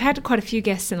me, we've had quite a few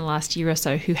guests in the last year or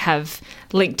so who have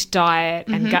linked diet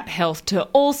and gut health to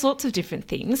all sorts of different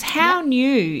things. How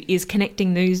new is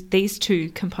connecting these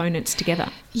two components together?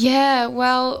 Yeah,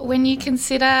 well, when you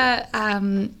consider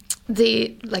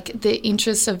the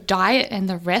interests of diet and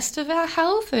the rest of our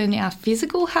health and our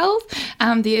physical health,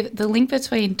 the link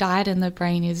between diet and the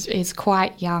brain is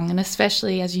quite young, and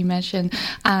especially, as you mentioned,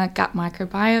 gut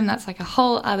microbiome. That's like a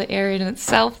whole other area in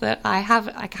itself that I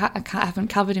haven't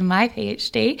covered in my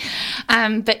PhD,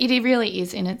 but it really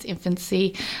is in its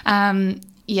infancy.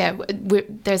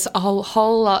 There's a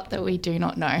whole lot that we do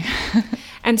not know.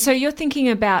 And so you're thinking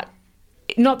about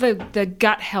not the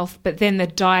gut health, but then the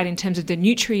diet in terms of the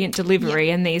nutrient delivery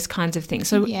and these kinds of things.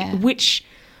 So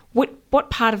what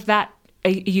part of that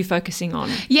are you focusing on?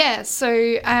 Yeah,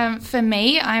 so for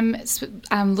me, I'm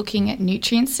looking at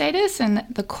nutrient status and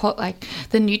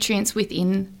the nutrients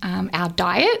within our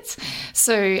diets.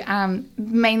 So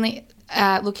mainly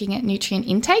looking at nutrient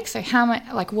intake. So how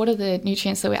much, what are the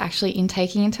nutrients that we're actually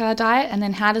intaking into our diet, and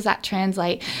then how does that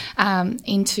translate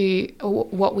into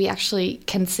what we actually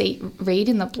can read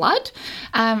in the blood,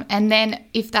 and then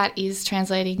if that is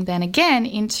translating then again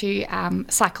into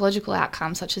psychological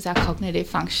outcomes such as our cognitive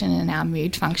function and our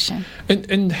mood function.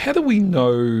 And how do we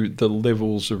know the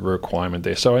levels of requirement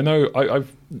there? So I know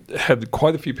I've had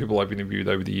quite a few people I've interviewed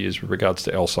over the years with regards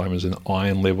to Alzheimer's and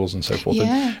iron levels and so forth,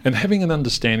 and having an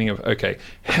understanding of, okay,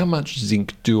 how much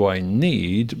zinc do I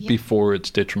need before it's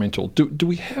detrimental? Do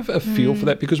we have a feel for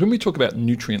that? Because when we talk about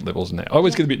nutrient levels and that, I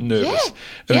always get a bit nervous.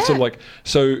 And it's sort of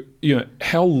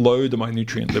how low do my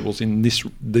nutrient levels in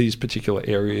these particular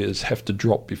areas have to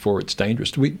drop before it's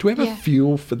dangerous? Do we have a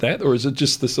feel for that, or is it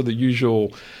just the sort of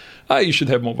usual, you should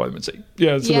have more vitamin C?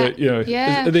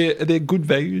 Are there good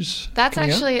values? That's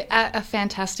actually a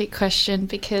fantastic question,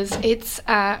 because it's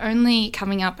only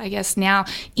coming up, I guess, now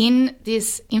in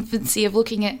this infancy of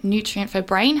looking at nutrient for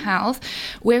brain health.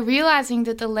 We're realising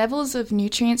that the levels of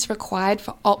nutrients required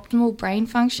for optimal brain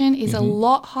function is a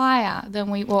lot higher than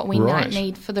what we might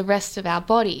need for the rest of our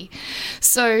body.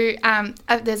 So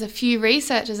there's a few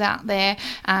researchers out there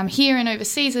here and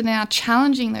overseas are now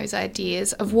challenging those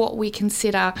ideas of what we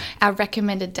consider our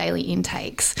recommended daily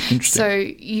intakes. So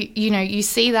you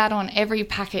see that on every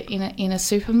packet in a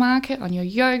supermarket, on your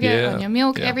yogurt, on your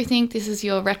milk, everything. This is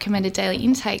your recommended daily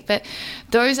intake. But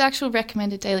those actual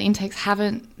recommended daily intakes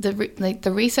haven't,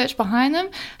 the research behind them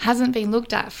hasn't been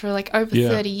looked at for over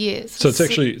 30 years. So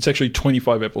it's actually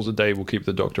 25 apples a day will keep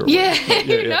the doctor away.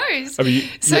 Who knows? I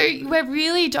mean, we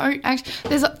really don't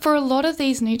actually. For a lot of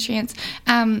these nutrients,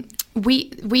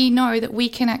 we know that we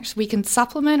can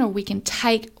supplement or we can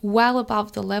take well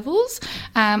above the levels,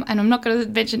 and I'm not going to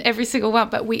mention every single one,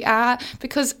 but we are,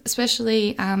 because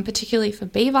especially particularly for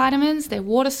B vitamins, they're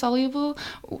water soluble.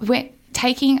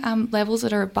 Taking levels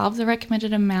that are above the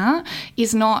recommended amount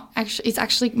is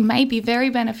actually may be very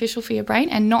beneficial for your brain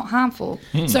and not harmful.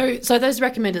 So those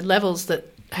recommended levels that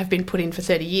have been put in for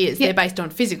 30 years, they're based on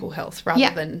physical health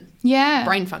rather than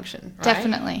brain function, right?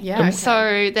 Definitely. Yeah. Okay.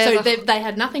 So they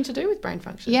had nothing to do with brain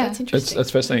function. Yeah. That's interesting.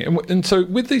 That's fascinating. And so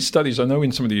with these studies, I know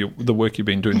in some of the work you've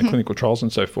been doing, the clinical trials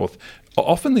and so forth,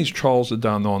 often these trials are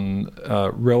done on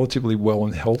relatively well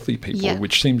and healthy people,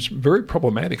 which seems very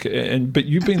problematic. But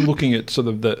you've been looking at sort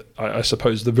of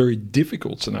the very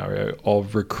difficult scenario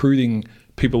of recruiting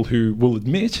people who will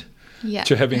admit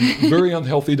to having very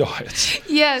unhealthy diets.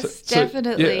 Yes,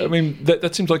 definitely. Yeah, I mean,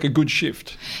 that seems like a good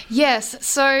shift. Yes.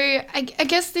 So I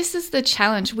guess this is the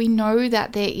challenge. We know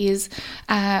that there's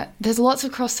lots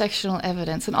of cross-sectional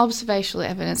evidence and observational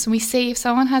evidence, and we see if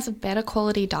someone has a better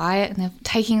quality diet and they're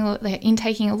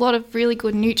intaking a lot of really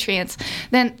good nutrients,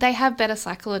 then they have better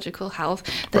psychological health,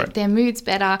 their mood's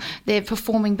better, they're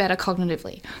performing better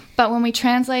cognitively. But when we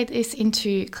translate this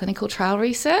into clinical trial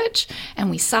research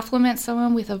and we supplement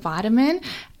someone with a vitamin,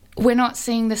 we're not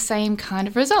seeing the same kind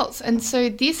of results. And so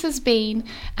this has been,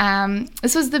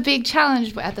 this was the big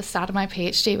challenge at the start of my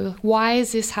PhD. Why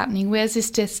is this happening? Where's this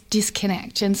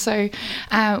disconnect? And so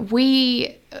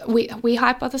we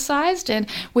hypothesized, and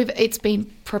it's been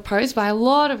proposed by a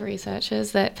lot of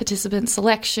researchers that participant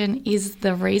selection is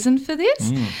the reason for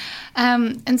this.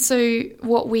 And so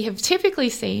what we have typically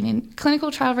seen in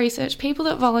clinical trial research, people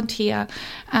that volunteer,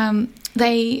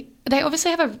 they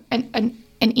obviously have an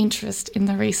interest in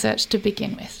the research to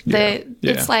begin with.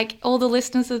 It's like all the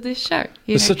listeners of this show.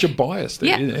 There's such a bias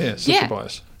there. Yeah, such a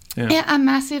bias. Yeah, a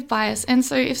massive bias. And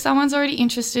so if someone's already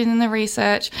interested in the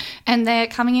research and they're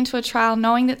coming into a trial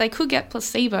knowing that they could get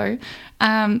placebo,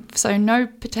 so no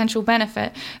potential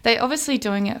benefit, they're obviously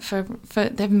doing it for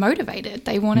they're motivated.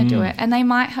 They want to do it, and they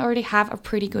might already have a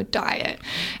pretty good diet.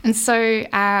 And so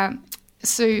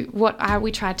what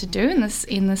we tried to do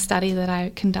in the study that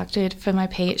I conducted for my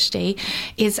PhD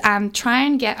is try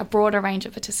and get a broader range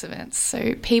of participants.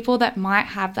 So people that might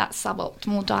have that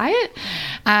suboptimal diet,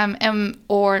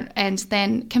 and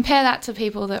then compare that to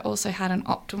people that also had an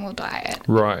optimal diet.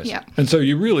 Right. Yeah. And so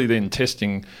you're really then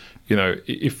testing,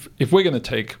 if we're going to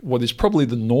take what is probably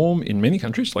the norm in many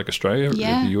countries like Australia,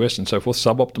 the US and so forth,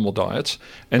 suboptimal diets,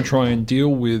 and try and deal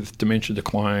with dementia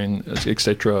decline,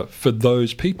 etc. For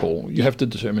those people, you have to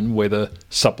determine whether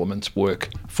supplements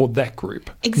work for that group.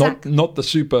 Exactly. Not the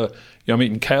super, I'm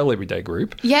eating kale every day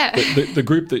group. Yeah. The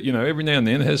group that, every now and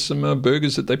then has some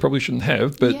burgers that they probably shouldn't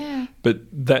have. But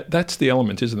that's the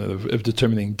element, isn't it, of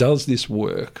determining, does this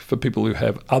work for people who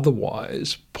have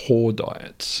otherwise poor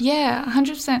diets? Yeah,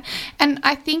 100%. And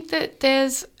I think that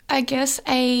there's, I guess,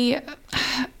 a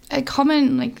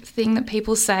common thing that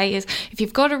people say is if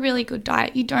you've got a really good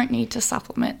diet, you don't need to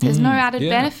supplement. There's no added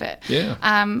benefit. Yeah.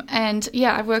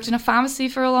 I've worked in a pharmacy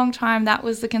for a long time. That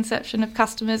was the conception of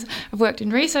customers. I've worked in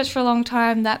research for a long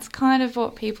time. That's kind of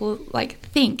what people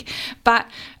think. But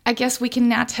I guess we can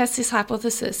now test this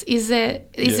hypothesis. Is there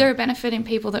a benefit in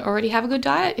people that already have a good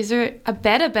diet? Is there a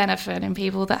better benefit in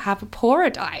people that have a poorer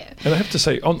diet? And I have to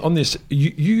say, on this,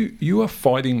 you are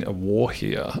fighting a war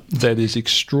here that is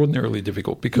extraordinarily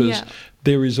difficult because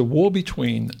there is a war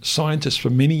between scientists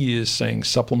for many years saying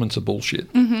supplements are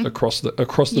bullshit across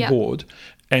the board,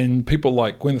 and people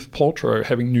like Gwyneth Paltrow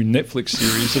having new Netflix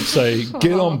series that say,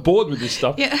 get on board with this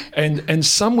stuff. Yeah. And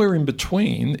somewhere in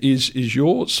between is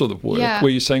your sort of work where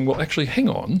you're saying, well, actually, hang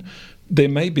on, there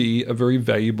may be a very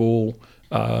valuable,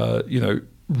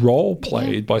 role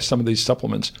played by some of these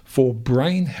supplements for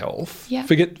brain health. Yeah.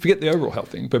 Forget the overall health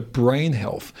thing, but brain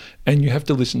health. And you have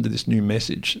to listen to this new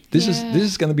message. This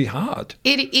is going to be hard.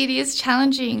 It is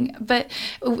challenging, but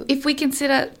if we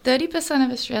consider 30%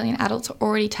 of Australian adults are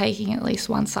already taking at least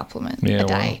one supplement a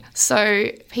day. Wow.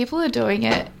 So people are doing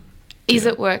it. Is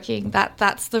it working?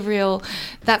 That's the real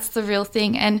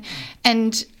thing. And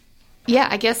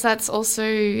I guess that's also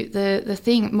the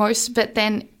thing. But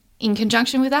then in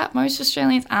conjunction with that, most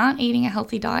Australians aren't eating a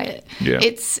healthy diet. Yeah.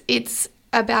 It's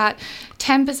about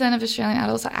 10% of Australian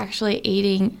adults are actually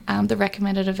eating the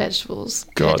recommended of vegetables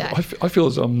per day. I feel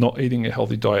as though I'm not eating a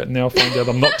healthy diet. Now I find out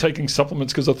I'm not taking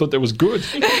supplements because I thought that was good.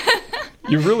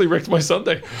 You've really wrecked my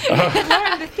Sunday.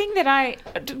 Lauren, the thing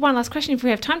that one last question if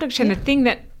we have time, Dr. Chen, the thing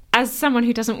that as someone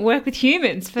who doesn't work with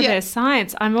humans for their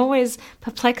science, I'm always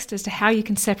perplexed as to how you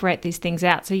can separate these things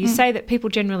out. So you say that people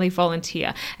generally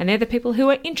volunteer, and they're the people who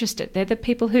are interested. They're the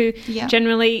people who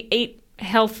generally eat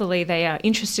healthily. They are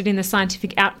interested in the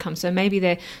scientific outcome. So maybe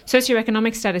their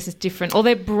socioeconomic status is different, or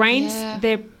their brains,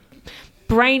 their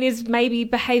brain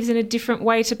behaves in a different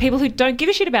way to people who don't give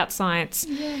a shit about science.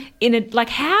 Yeah.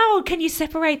 How can you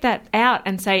separate that out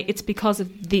and say it's because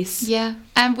of this? Yeah.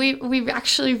 And we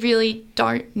actually really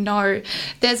don't know.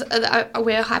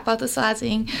 We're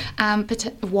hypothesizing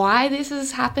why this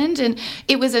has happened, and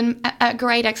it was a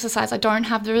great exercise. I don't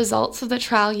have the results of the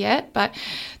trial yet, but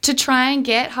to try and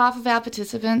get half of our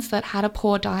participants that had a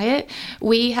poor diet,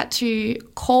 we had to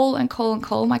call.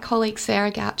 My colleague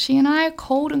Sarah Gauci and I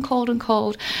called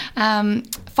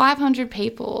 500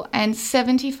 people, and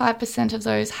 75% of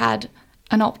those had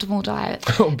an optimal diet.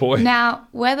 Oh boy. Now,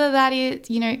 whether that is,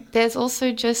 there's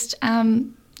also just,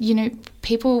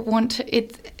 people want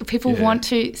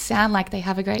to sound like they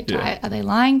have a great diet. Are they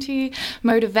lying to you?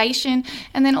 Motivation.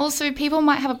 And then also people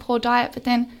might have a poor diet, but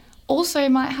then also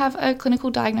might have a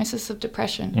clinical diagnosis of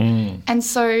depression. And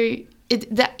so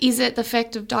the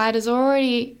effect of diet has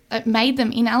already made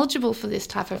them ineligible for this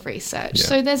type of research. Yeah.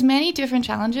 So there's many different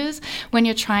challenges when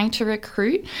you're trying to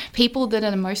recruit people that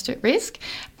are the most at risk.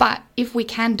 But if we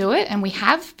can do it, and we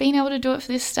have been able to do it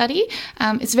for this study,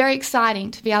 it's very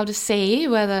exciting to be able to see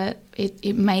whether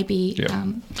it may be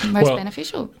most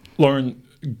beneficial. Lauren,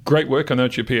 great work. I know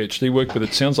it's your PhD work, but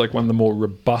it sounds like one of the more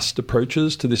robust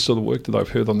approaches to this sort of work that I've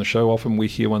heard on the show. Often we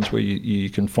hear ones where you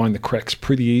can find the cracks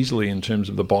pretty easily in terms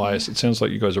of the bias. It sounds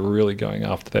like you guys are really going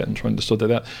after that and trying to sort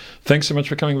that out. Thanks so much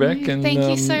for coming back. And thank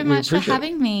you so much for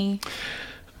having me.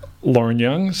 Lauren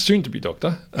Young, soon to be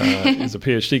doctor, is a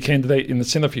PhD candidate in the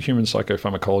Centre for Human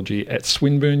Psychopharmacology at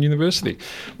Swinburne University.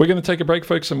 We're going to take a break,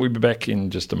 folks, and we'll be back in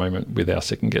just a moment with our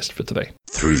second guest for today.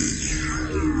 3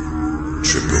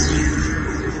 triple.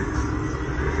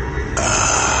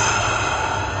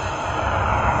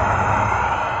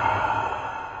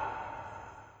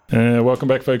 Welcome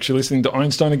back, folks. You're listening to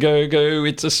Einstein A Go Go.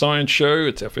 It's a science show.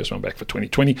 It's our first one back for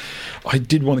 2020. I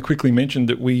did want to quickly mention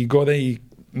that we got a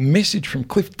message from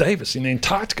Cliff Davis in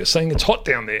Antarctica saying it's hot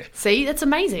down there. See, that's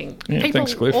amazing. Yeah, People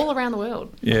thanks, Cliff. all around the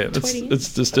world. Yeah,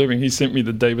 it's disturbing. He sent me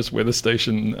the Davis weather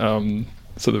station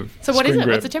sort of So what is screen it?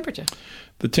 grab. What's the temperature?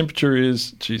 The temperature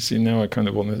is, see, now I kind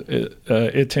of want to,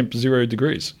 air temp 0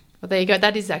 degrees. Well, there you go.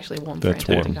 That is actually warm That's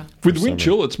for Antarctica. warm. With wind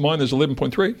chill, it's minus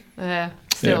 11.3.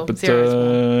 Still, Yeah, but zero is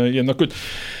warm. yeah, not good.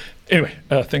 Anyway,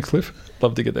 thanks, Cliff.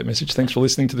 Love to get that message. Thanks for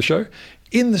listening to the show.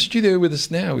 In the studio with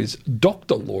us now is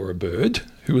Dr. Laura Bird,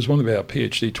 who was one of our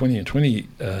PhD 20 and 20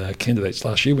 candidates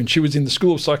last year when she was in the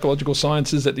School of Psychological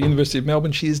Sciences at the University of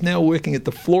Melbourne. She is now working at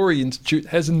the Florey Institute,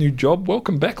 has a new job.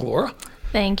 Welcome back, Laura.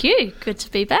 Thank you. Good to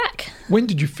be back. When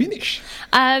did you finish?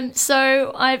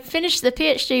 So I finished, the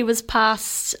PhD was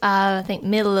passed, I think,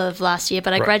 middle of last year,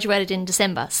 but I graduated in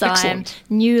December. So Excellent.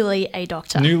 I am newly a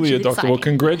doctor. Newly a which is doctor. Well,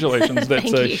 exciting. congratulations. That's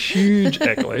Thank a you. huge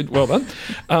accolade. Well done.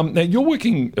 Now,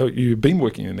 you've been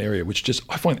working in an area which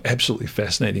I find absolutely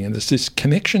fascinating. And there's this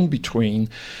connection between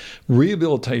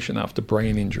rehabilitation after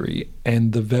brain injury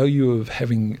and the value of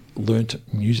having learnt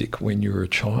music when you were a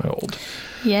child.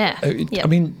 Yeah. I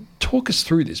mean, talk us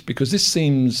through this, because this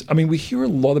seems, we hear a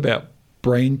lot about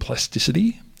brain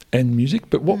plasticity and music,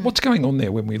 but what's going on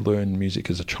there when we learn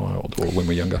music as a child or when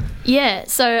we're younger? Yeah,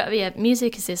 so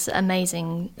music is this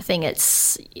amazing thing.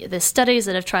 There's studies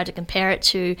that have tried to compare it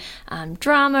to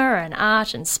drama and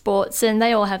art and sports, and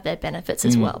they all have their benefits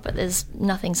as well, but there's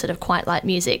nothing sort of quite like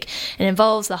music. It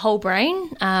involves the whole brain,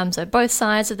 so both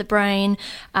sides of the brain,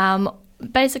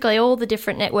 basically all the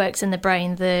different networks in the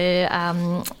brain,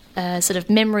 the sort of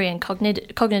memory and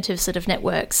cognitive sort of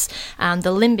networks,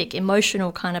 the limbic,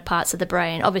 emotional kind of parts of the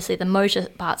brain, obviously the motor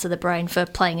parts of the brain for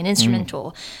playing an instrument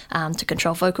or to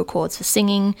control vocal cords for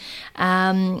singing,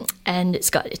 and it's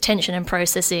got attention and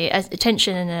processing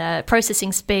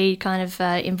speed kind of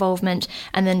involvement,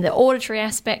 and then the auditory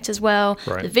aspect as well,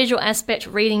 the visual aspect,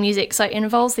 reading music. So it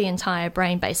involves the entire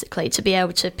brain basically to be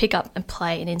able to pick up and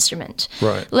play an instrument,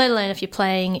 let alone if you're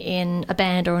playing in a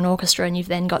band or an orchestra and you've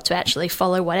then got to actually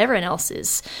follow what everyone else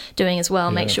is doing as well,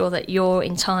 make sure that you're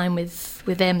in time with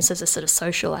them. So there's a sort of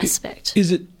social aspect.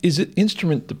 Is it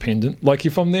instrument dependent? Like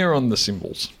if I'm there on the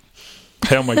cymbals,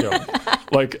 how am I going?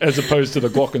 Like as opposed to the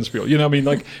glockenspiel, you know what I mean?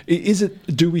 Like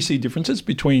do we see differences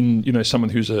between, someone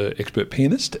who's an expert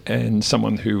pianist and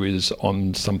someone who is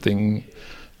on something,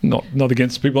 not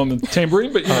against people on the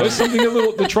tambourine, but something a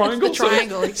little, the triangle. The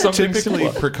triangle, something Typically,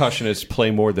 similar. percussionists play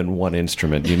more than one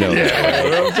instrument. You know.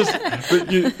 Yeah,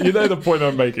 but you know the point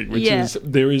I'm making, which is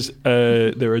there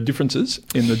are differences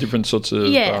in the different sorts of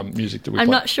music that we play.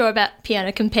 I'm not sure about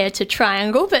piano compared to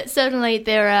triangle, but certainly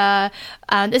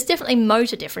there's definitely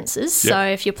motor differences. So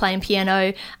if you're playing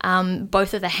piano,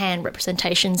 both of the hand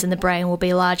representations in the brain will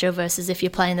be larger versus if you're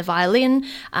playing the violin.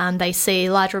 They see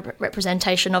larger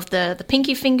representation of the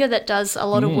pinky finger that does a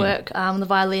lot of work on the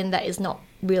violin that is not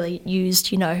really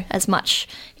used, as much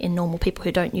in normal people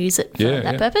who don't use it for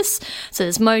that purpose. So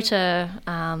there's motor.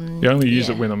 You only use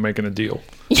it when I'm making a deal.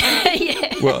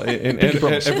 yeah. Well, and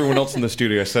everyone else in the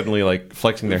studio is suddenly like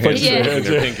flexing their hands and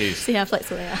their pinkies. See how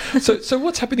flexible they are. So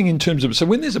what's happening in terms of,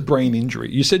 when there's a brain injury,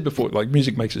 you said before, like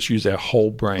music makes us use our whole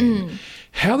brain.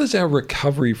 How does our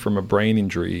recovery from a brain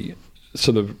injury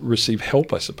sort of receive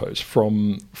help, I suppose,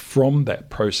 from that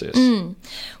process?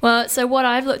 Well, so what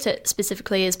I've looked at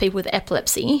specifically is people with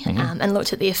epilepsy, and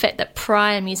looked at the effect that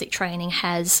prior music training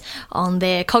has on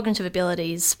their cognitive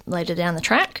abilities later down the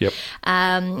track.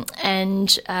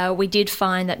 And we did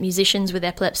find that musicians with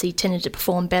epilepsy tended to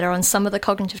perform better on some of the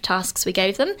cognitive tasks we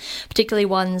gave them, particularly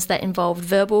ones that involved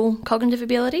verbal cognitive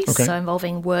abilities, so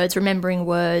involving words, remembering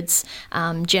words,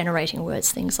 generating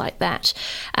words, things like that.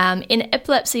 In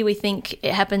epilepsy, we think think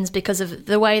it happens because of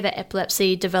the way that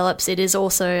epilepsy develops. It is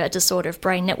also a disorder of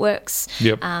brain networks.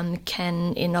 Yep.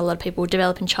 Can, in a lot of people,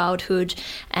 develop in childhood,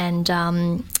 and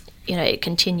it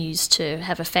continues to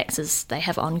have effects as they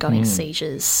have ongoing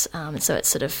seizures. So it's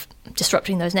sort of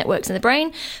disrupting those networks in the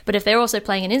brain. But if they're also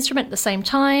playing an instrument at the same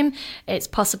time, it's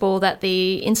possible that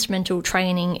the instrumental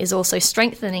training is also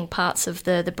strengthening parts of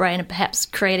the brain and perhaps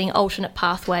creating alternate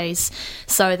pathways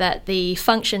so that the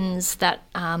functions that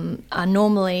are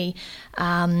normally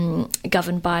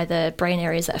governed by the brain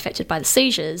areas that are affected by the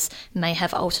seizures may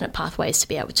have alternate pathways to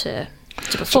be able to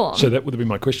perform. So that would be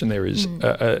my question there is,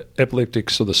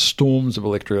 epileptics or the storms of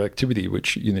electrical activity,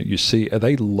 which you see, are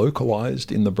they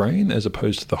localized in the brain as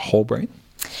opposed to the whole brain?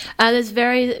 There's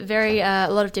a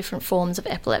lot of different forms of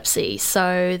epilepsy.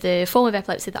 So the form of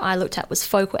epilepsy that I looked at was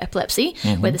focal epilepsy,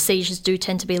 where the seizures do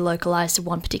tend to be localized to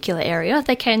one particular area.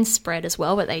 They can spread as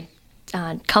well, but they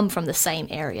come from the same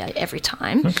area every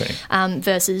time. Okay.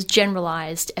 Versus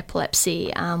generalized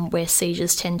epilepsy, where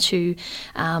seizures tend to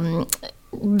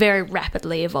very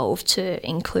rapidly evolve to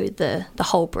include the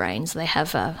whole brain, so they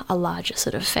have a larger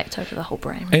sort of effect over the whole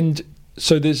brain. And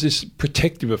so there's this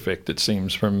protective effect, it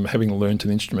seems, from having learnt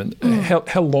an instrument.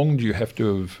 How long do you have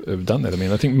to have done that? I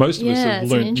mean, I think most of us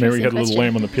have learnt Mary Had a Little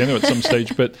Lamb on the piano at some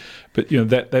stage, but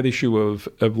that issue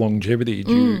of longevity,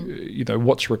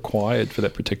 what's required for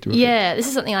that protective effect? Yeah, this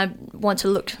is something I want to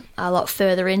look a lot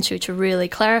further into to really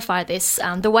clarify this.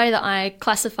 The way that I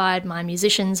classified my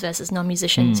musicians versus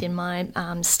non-musicians in my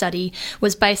study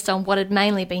was based on what had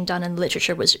mainly been done in the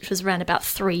literature, which was around about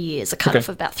 3 years, a cut-off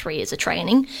of about 3 years of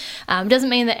training. It doesn't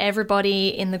mean that everybody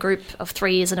in the group of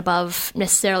 3 years and above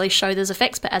necessarily show those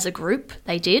effects, but as a group,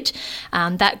 they did.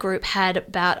 That group had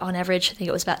about, on average, I think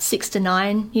it was about 6 to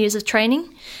 9 years of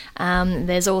training.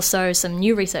 There's also some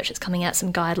new research that's coming out,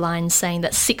 some guidelines saying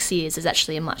that 6 years is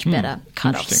actually a much better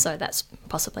cut-off. So that's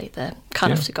possibly the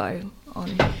cut-off to go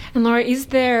on. And Laura, is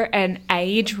there an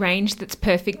age range that's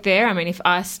perfect there? I mean, if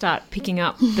I start picking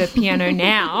up the piano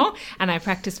now and I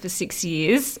practice for 6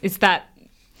 years, is that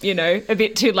a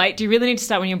bit too late? Do you really need to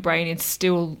start when your brain is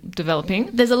still developing?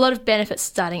 There's a lot of benefits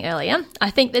starting earlier. I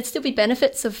think there'd still be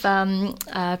benefits of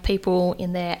people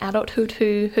in their adulthood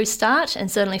who start,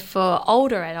 and certainly for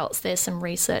older adults, there's some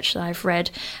research that I've read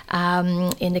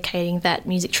indicating that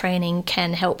music training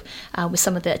can help with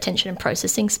some of the attention and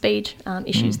processing speed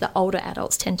issues that older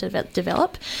adults tend to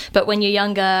develop. But when you're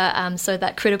younger, so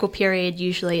that critical period,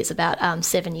 usually it's about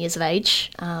 7 years of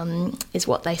age, is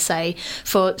what they say.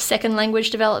 For second language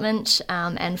development,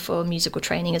 and for musical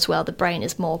training as well, the brain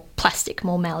is more plastic,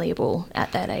 more malleable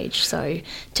at that age, so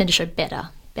tend to show better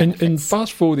benefits. And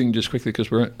fast forwarding just quickly,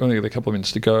 because we're only got a couple of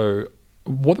minutes to go,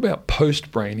 what about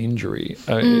post-brain injury?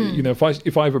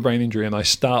 If I have a brain injury and I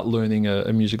start learning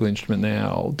a musical instrument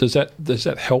now, does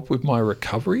that help with my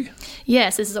recovery?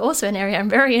 Yes, this is also an area I'm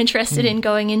very interested in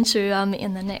going into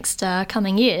in the next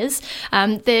coming years.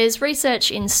 There's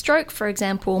research in stroke, for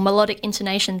example. Melodic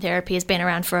intonation therapy has been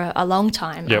around for a long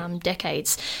time,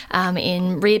 decades,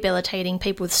 in rehabilitating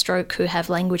people with stroke who have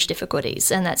language difficulties,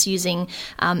 and that's using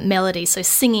melody, so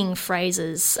singing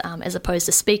phrases as opposed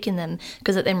to speaking them,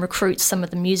 because it then recruits some of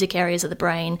the music areas of the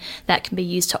brain that can be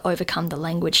used to overcome the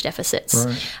language deficits.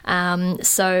 Right.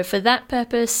 So for that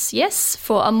purpose, yes.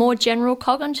 For a more general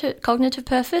cognitive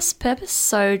purpose,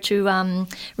 so to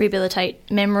rehabilitate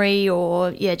memory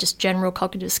or just general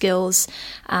cognitive skills,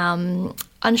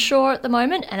 unsure at the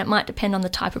moment, and it might depend on the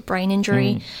type of brain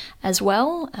injury as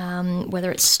well,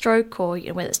 whether it's stroke or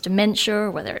whether it's dementia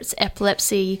or whether it's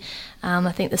epilepsy.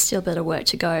 I think there's still a bit of work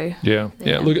to go. Yeah.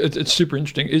 Look, it's super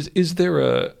interesting.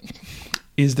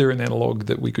 Is there an analogue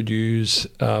that we could use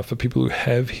for people who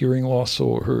have hearing loss,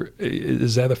 or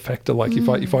is that a factor? Like if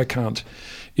I can't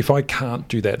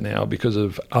do that now because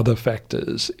of other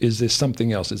factors, is there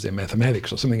something else? Is there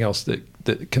mathematics or something else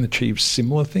that can achieve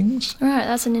similar things? Right,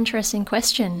 that's an interesting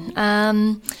question.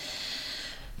 I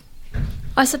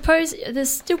suppose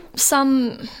there's still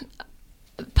some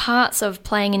parts of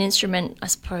playing an instrument, I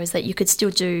suppose, that you could still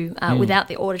do without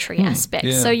the auditory aspect.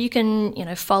 Yeah. So you can,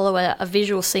 follow a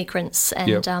visual sequence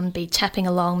and be tapping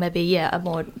along maybe, a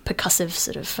more percussive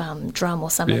sort of drum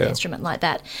or some other instrument like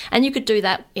that. And you could do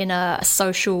that in a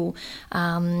social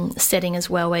setting as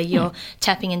well, where you're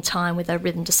tapping in time with a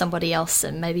rhythm to somebody else,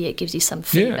 and maybe it gives you some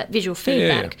feedback, visual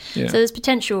feedback. Yeah. So there's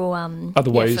potential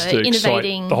other ways for to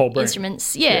innovating the whole brain.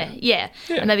 instruments.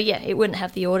 And maybe, it wouldn't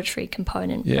have the auditory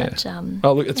component. Yeah. But,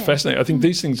 Oh, look, it's fascinating. I think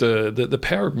these things are the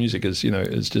power of music is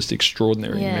just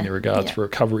extraordinary in many regards for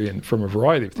recovery and from a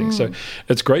variety of things. So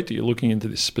it's great that you're looking into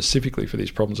this specifically for these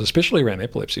problems, especially around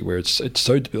epilepsy, where it's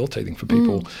so debilitating for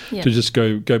people to just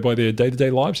go by their day-to-day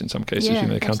lives in some cases.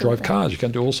 They can't drive cars, you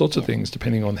can't do all sorts of things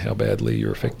depending on how badly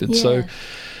you're affected. So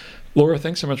Laura,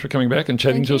 thanks so much for coming back and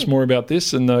chatting to us more about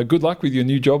this, and good luck with your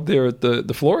new job there at the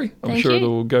Florey. I'm sure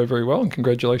it'll go very well, and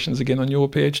congratulations again on your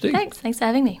PhD. Thanks for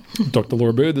having me. Dr.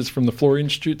 Laura Bird is from the Florey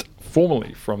Institute,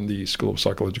 formerly from the School of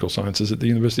Psychological Sciences at the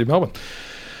University of Melbourne.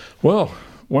 Well,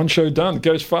 one show done. It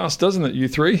goes fast, doesn't it, you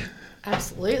three?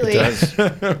 Absolutely. It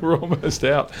does. We're almost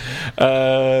out.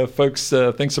 Folks,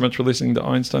 thanks so much for listening to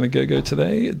Einstein A Go Go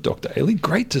today. Dr. Ailey,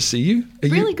 great to see you.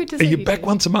 Really good to see you. Are you back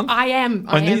once a month? I am.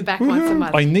 I am back once a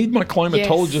month. I need my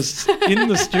climatologists in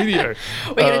the studio.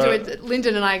 We're going to do it.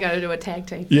 Lyndon and I are going to do a tag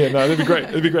team. Yeah, no, that'd be great.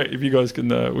 It'd be great if you guys can.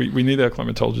 We need our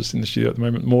climatologists in the studio at the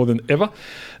moment more than ever.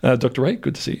 Dr. Ray,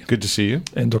 good to see you. Good to see you.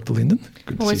 And Dr. Lyndon, good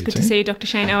to see you. Always good to see you, Dr.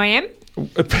 Shane OAM. Oh,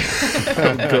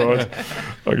 God.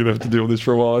 I'm going to have to deal with this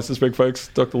for a while, I suspect, folks.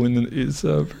 Dr. Lyndon is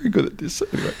very good at this.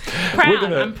 Anyway,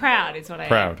 I'm proud is what I am.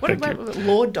 Proud. What about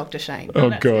Lord Dr. Shane? Oh,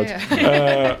 God.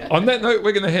 On that note,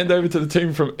 we're going to hand over to the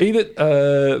team from Eat It.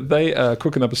 They are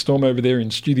cooking up a storm over there in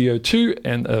Studio 2,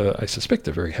 and I suspect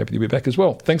they're very happy to be back as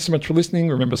well. Thanks so much for listening.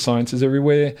 Remember, science is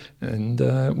everywhere, and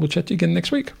we'll chat to you again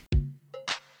next week.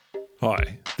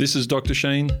 Hi, this is Dr.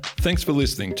 Shane. Thanks for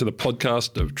listening to the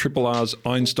podcast of Triple R's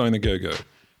Einstein A Go Go,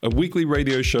 a weekly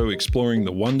radio show exploring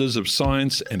the wonders of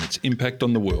science and its impact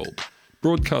on the world.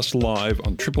 Broadcast live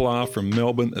on Triple R from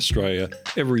Melbourne, Australia,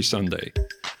 every Sunday.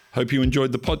 Hope you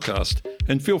enjoyed the podcast,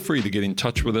 and feel free to get in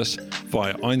touch with us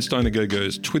via Einstein A Go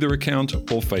Go's Twitter account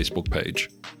or Facebook page.